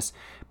in this.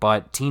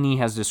 But Teenie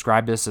has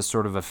described this as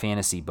sort of a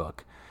fantasy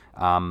book,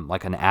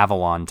 like an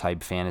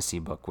Avalon-type fantasy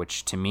book,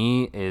 which to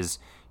me is,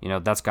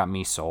 that's got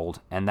me sold.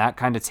 And that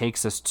kind of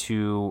takes us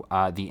to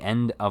the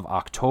end of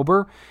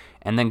October.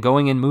 And then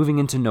moving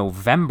into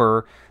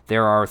November,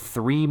 there are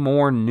 3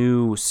 more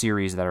new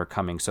series that are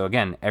coming. So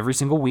again, every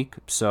single week.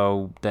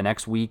 So the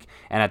next week,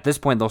 and at this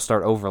point they'll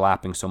start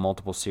overlapping, so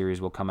multiple series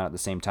will come out at the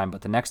same time.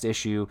 But the next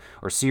issue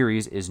or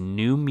series is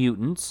New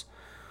Mutants,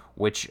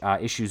 which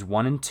issues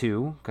 1 and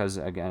 2, because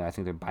again, I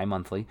think they're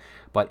bi-monthly.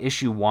 But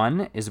issue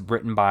 1 is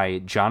written by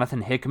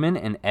Jonathan Hickman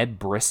and Ed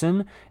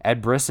Brisson.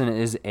 Ed Brisson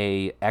is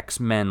a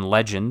X-Men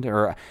legend,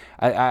 or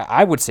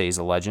I would say he's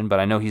a legend,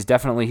 but I know he's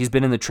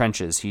been in the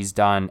trenches. He's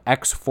done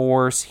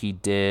X-Force, he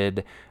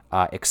did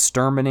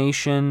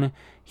Extermination,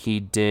 he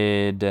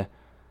did...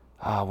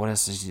 what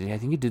else? I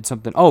think he did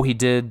something. Oh, he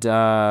did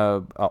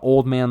Dead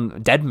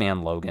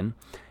Man Logan.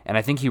 And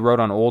I think he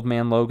wrote on Old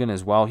Man Logan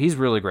as well. He's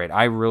really great.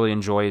 I really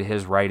enjoyed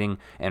his writing.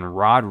 And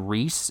Rod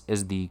Reese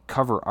is the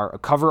cover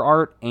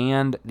art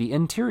and the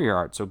interior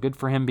art. So good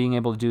for him being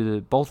able to do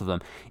both of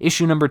them.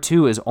 Issue number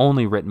 2 is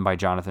only written by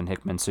Jonathan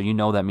Hickman. So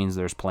that means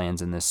there's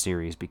plans in this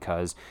series,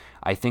 because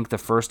I think the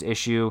first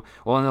issue,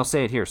 and they'll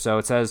say it here. So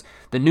it says,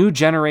 the new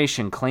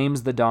generation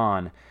claims the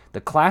dawn.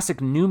 The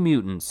classic New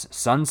Mutants,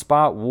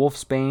 Sunspot,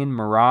 Wolfsbane,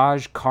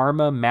 Mirage,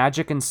 Karma,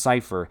 Magic, and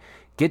Cypher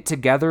get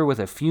together with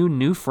a few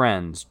new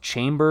friends,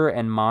 Chamber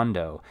and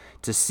Mondo,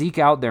 to seek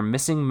out their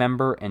missing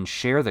member and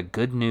share the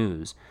good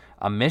news.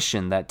 a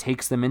mission that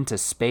takes them into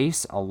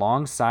space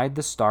alongside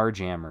the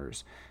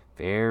Starjammers.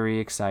 Very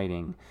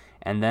exciting.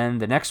 And then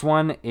the next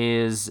one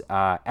is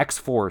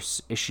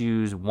X-Force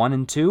issues 1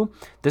 and 2.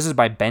 This is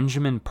by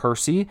Benjamin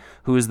Percy,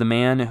 who is the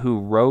man who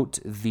wrote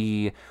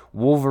the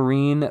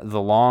Wolverine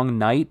The Long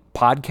Night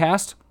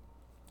podcast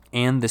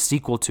and the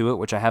sequel to it,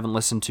 which I haven't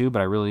listened to,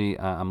 but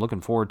I'm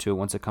looking forward to it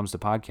once it comes to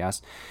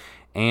podcast.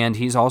 And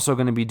he's also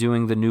going to be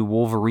doing the new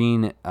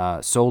Wolverine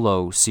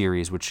solo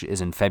series, which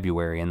is in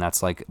February, and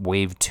that's like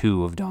wave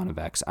 2 of Dawn of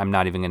X. I'm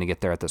not even going to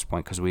get there at this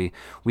point because we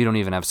don't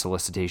even have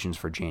solicitations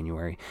for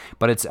January.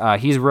 But it's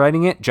he's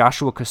writing it.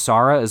 Joshua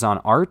Cassara is on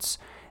arts,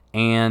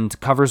 and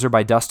covers are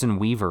by Dustin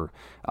Weaver.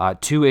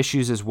 2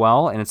 issues as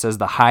well, and it says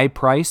The High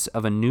Price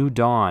of a New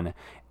Dawn.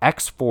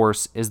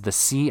 X-Force is the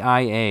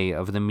CIA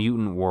of the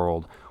mutant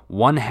world.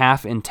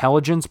 1/2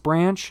 intelligence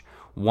branch,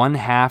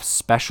 1/2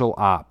 special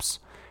ops.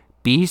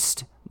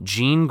 Beast,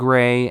 Jean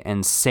Grey,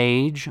 and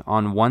Sage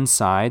on one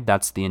side,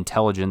 that's the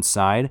intelligence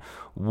side.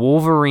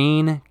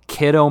 Wolverine,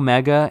 Kid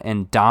Omega,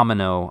 and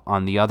Domino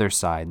on the other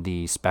side,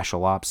 the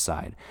special ops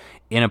side.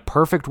 In a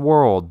perfect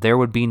world, there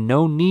would be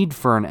no need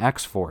for an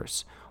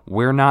X-Force.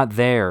 We're not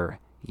there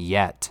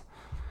yet.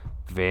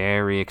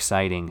 Very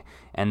exciting.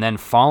 And then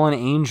Fallen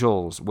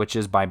Angels, which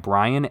is by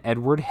Brian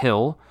Edward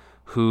Hill,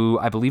 who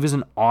I believe is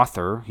an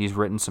author. He's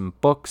written some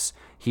books.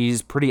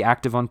 He's pretty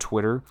active on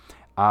Twitter.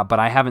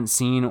 But I haven't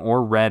seen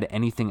or read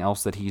anything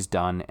else that he's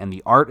done. And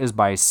the art is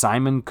by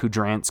Simon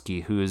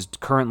Kudransky, who is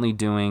currently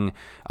doing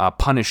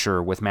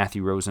Punisher with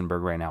Matthew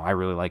Rosenberg right now. I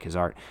really like his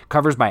art.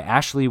 Covers by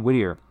Ashley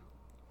Whittier.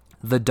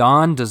 The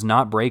dawn does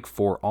not break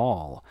for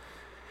all.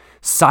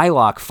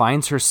 Psylocke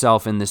finds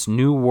herself in this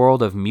new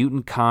world of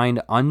mutant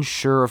kind,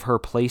 unsure of her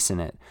place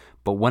in it.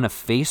 But when a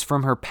face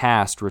from her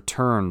past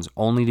returns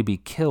only to be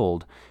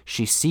killed,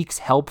 she seeks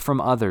help from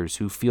others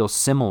who feel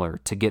similar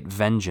to get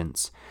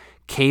vengeance.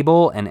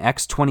 Cable and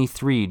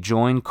X-23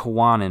 join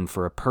Kawanin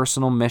for a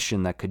personal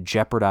mission that could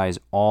jeopardize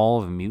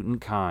all of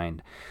mutant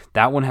kind.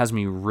 That one has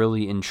me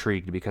really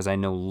intrigued because I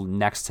know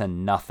next to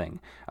nothing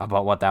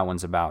about what that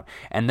one's about.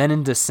 And then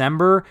in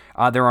December,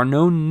 there are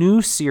no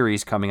new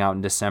series coming out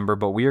in December,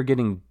 but we are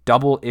getting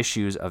double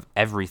issues of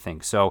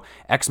everything. So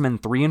X-Men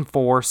 3 and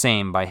 4,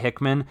 same, by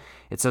Hickman.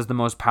 It says the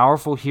most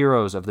powerful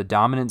heroes of the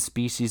dominant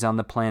species on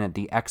the planet,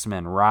 the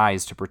X-Men,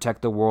 rise to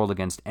protect the world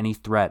against any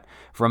threat,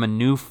 from a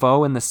new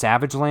foe in the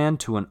Savage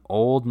Land to an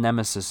old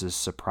nemesis's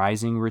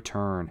surprising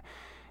return.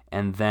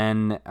 And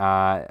then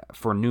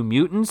for New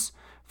Mutants,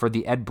 for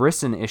the Ed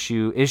Brisson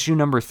issue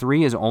number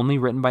 3 is only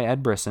written by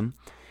Ed Brisson.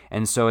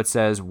 And so it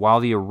says,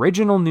 while the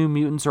original New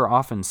Mutants are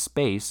off in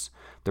space,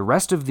 the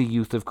rest of the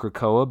youth of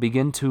Krakoa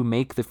begin to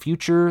make the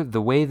future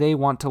the way they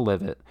want to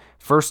live it.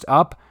 First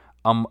up,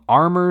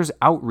 Armor's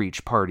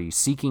outreach party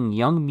seeking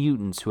young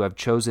mutants who have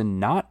chosen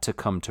not to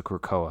come to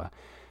Krakoa.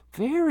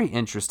 Very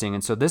interesting.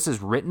 And so this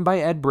is written by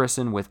Ed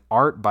Brisson with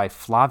art by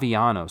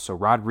Flaviano. So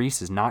Rod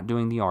Reese is not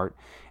doing the art.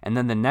 And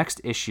then the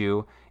next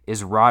issue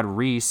is Rod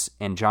Reese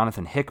and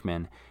Jonathan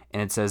Hickman.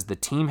 And it says the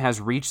team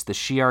has reached the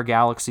Shi'ar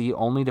galaxy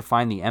only to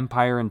find the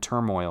Empire in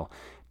turmoil.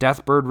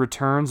 Deathbird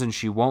returns and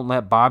she won't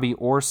let Bobby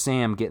or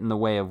Sam get in the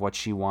way of what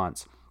she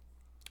wants.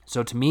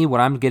 So to me, what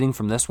I'm getting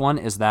from this one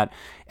is that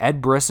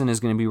Ed Brisson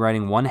is going to be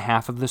writing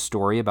 1/2 of the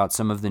story about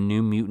some of the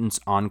new mutants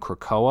on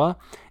Krakoa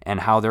and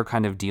how they're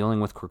kind of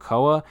dealing with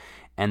Krakoa.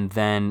 And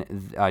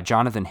then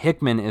Jonathan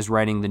Hickman is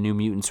writing the new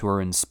mutants who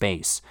are in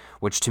space,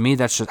 which to me,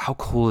 that's just, how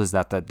cool is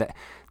that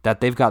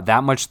they've got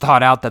that much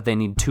thought out that they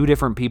need 2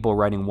 different people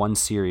writing one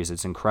series.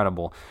 It's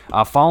incredible.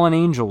 Fallen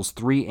Angels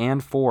 3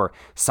 and 4.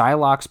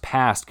 Psylocke's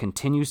past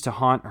continues to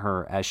haunt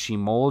her as she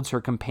molds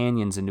her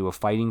companions into a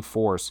fighting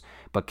force,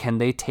 but can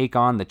they take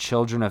on the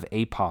children of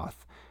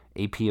Apoth?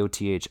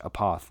 A-P-O-T-H,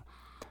 Apoth.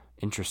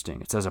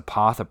 Interesting. It says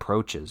Apoth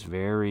approaches.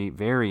 Very,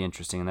 very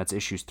interesting. And that's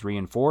issues 3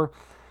 and 4.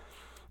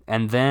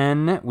 And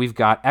then we've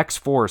got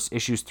X-Force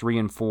issues 3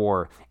 and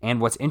 4.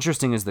 And what's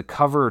interesting is the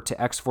cover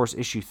to X-Force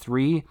issue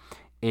 3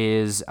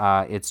 is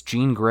it's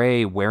Jean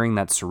Grey wearing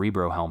that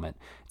Cerebro helmet.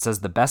 It says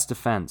the best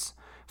defense.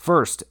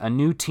 First, a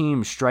new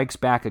team strikes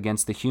back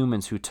against the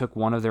humans who took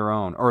one of their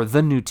own, or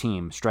the new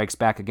team strikes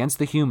back against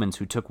the humans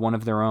who took one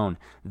of their own.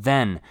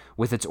 Then,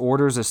 with its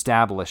orders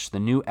established, the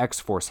new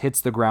X-Force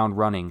hits the ground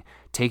running,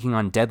 taking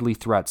on deadly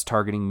threats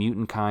targeting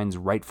mutant kind's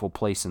rightful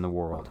place in the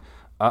world.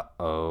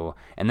 Uh-oh.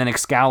 And then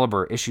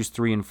Excalibur, issues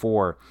 3 and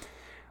 4.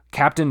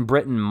 Captain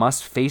Britain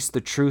must face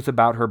the truth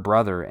about her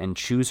brother and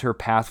choose her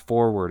path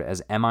forward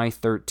as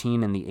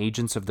MI-13 and the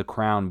agents of the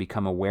Crown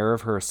become aware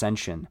of her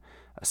ascension.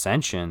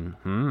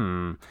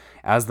 Ascension?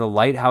 As the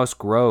lighthouse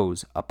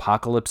grows,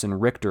 Apocalypse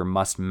and Richter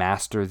must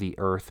master the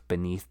earth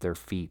beneath their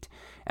feet.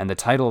 And the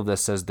title of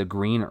this says The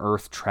Green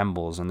Earth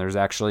Trembles. And there's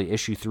actually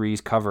issue 3's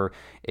cover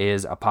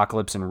is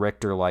Apocalypse and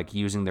Richter like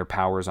using their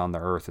powers on the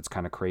earth. It's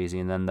kind of crazy.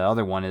 And then the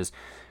other one is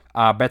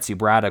Betsy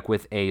Braddock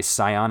with a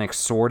psionic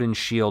sword and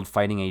shield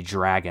fighting a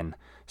dragon.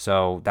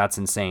 So that's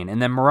insane.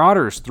 And then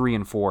Marauders 3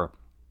 and 4,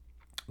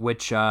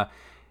 which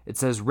it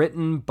says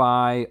written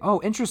by,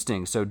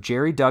 interesting. So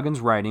Jerry Duggan's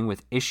writing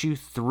with issue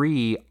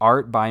 3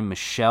 art by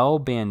Michelle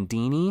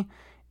Bandini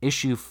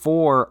issue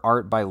 4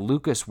 art by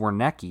Lucas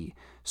Wernicke.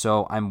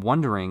 So I'm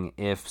wondering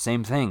if,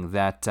 same thing,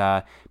 that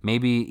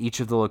maybe each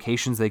of the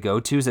locations they go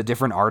to is a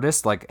different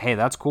artist. Like, hey,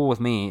 that's cool with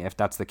me if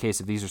that's the case,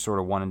 if these are sort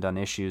of one-and-done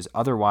issues.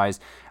 Otherwise,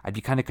 I'd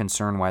be kind of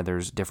concerned why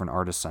there's different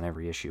artists on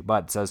every issue.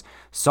 But it says,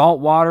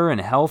 Saltwater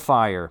and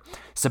Hellfire.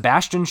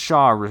 Sebastian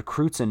Shaw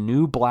recruits a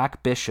new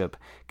Black Bishop,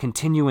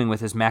 continuing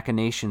with his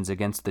machinations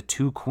against the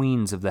two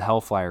queens of the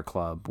Hellfire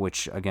Club,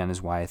 which, again,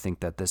 is why I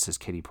think that this is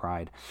Kitty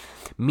Pryde.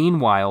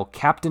 Meanwhile,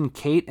 Captain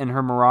Kate and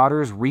her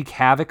marauders wreak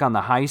havoc on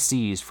the high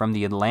seas from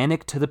the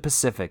Atlantic to the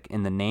Pacific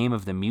in the name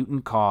of the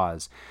mutant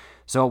cause.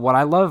 So what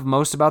I love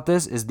most about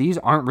this is these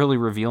aren't really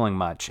revealing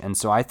much, and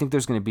so I think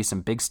there's going to be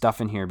some big stuff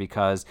in here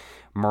because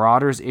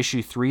Marauders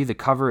issue 3, the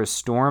cover is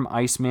Storm,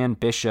 Iceman,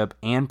 Bishop,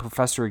 and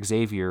Professor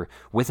Xavier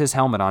with his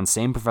helmet on,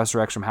 same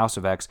Professor X from House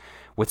of X,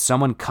 with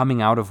someone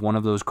coming out of one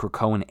of those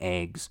Krakoan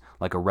eggs,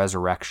 like a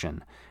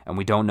resurrection, and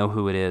we don't know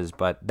who it is,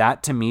 but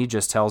that to me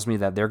just tells me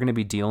that they're going to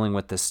be dealing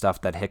with this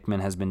stuff that Hickman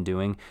has been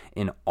doing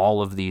in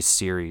all of these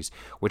series,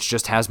 which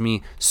just has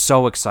me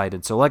so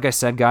excited. So like I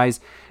said,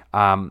 guys,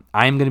 I'm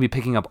going to be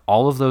picking up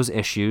all of those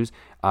issues.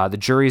 The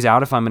jury's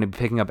out if I'm going to be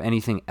picking up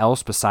anything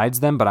else besides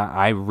them, but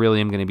I really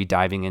am going to be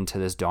diving into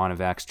this Dawn of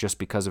X just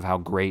because of how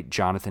great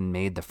Jonathan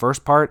made the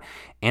first part.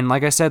 And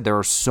like I said, there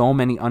are so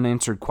many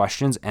unanswered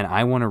questions, and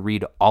I want to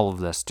read all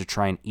of this to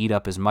try and eat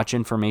up as much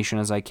information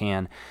as I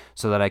can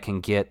so that I can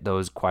get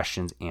those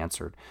questions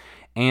answered.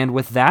 And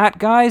with that,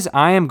 guys,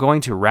 I am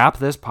going to wrap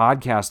this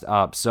podcast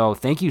up. So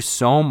thank you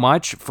so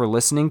much for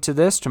listening to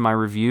this, to my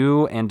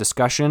review and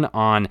discussion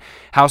on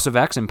House of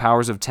X and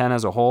Powers of 10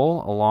 as a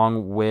whole,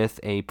 along with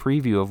a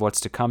preview of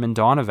what's to come in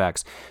Dawn of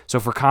X.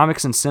 So for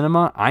Comics and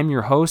Cinema, I'm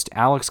your host,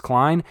 Alex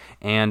Klein,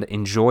 and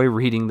enjoy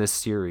reading this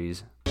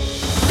series.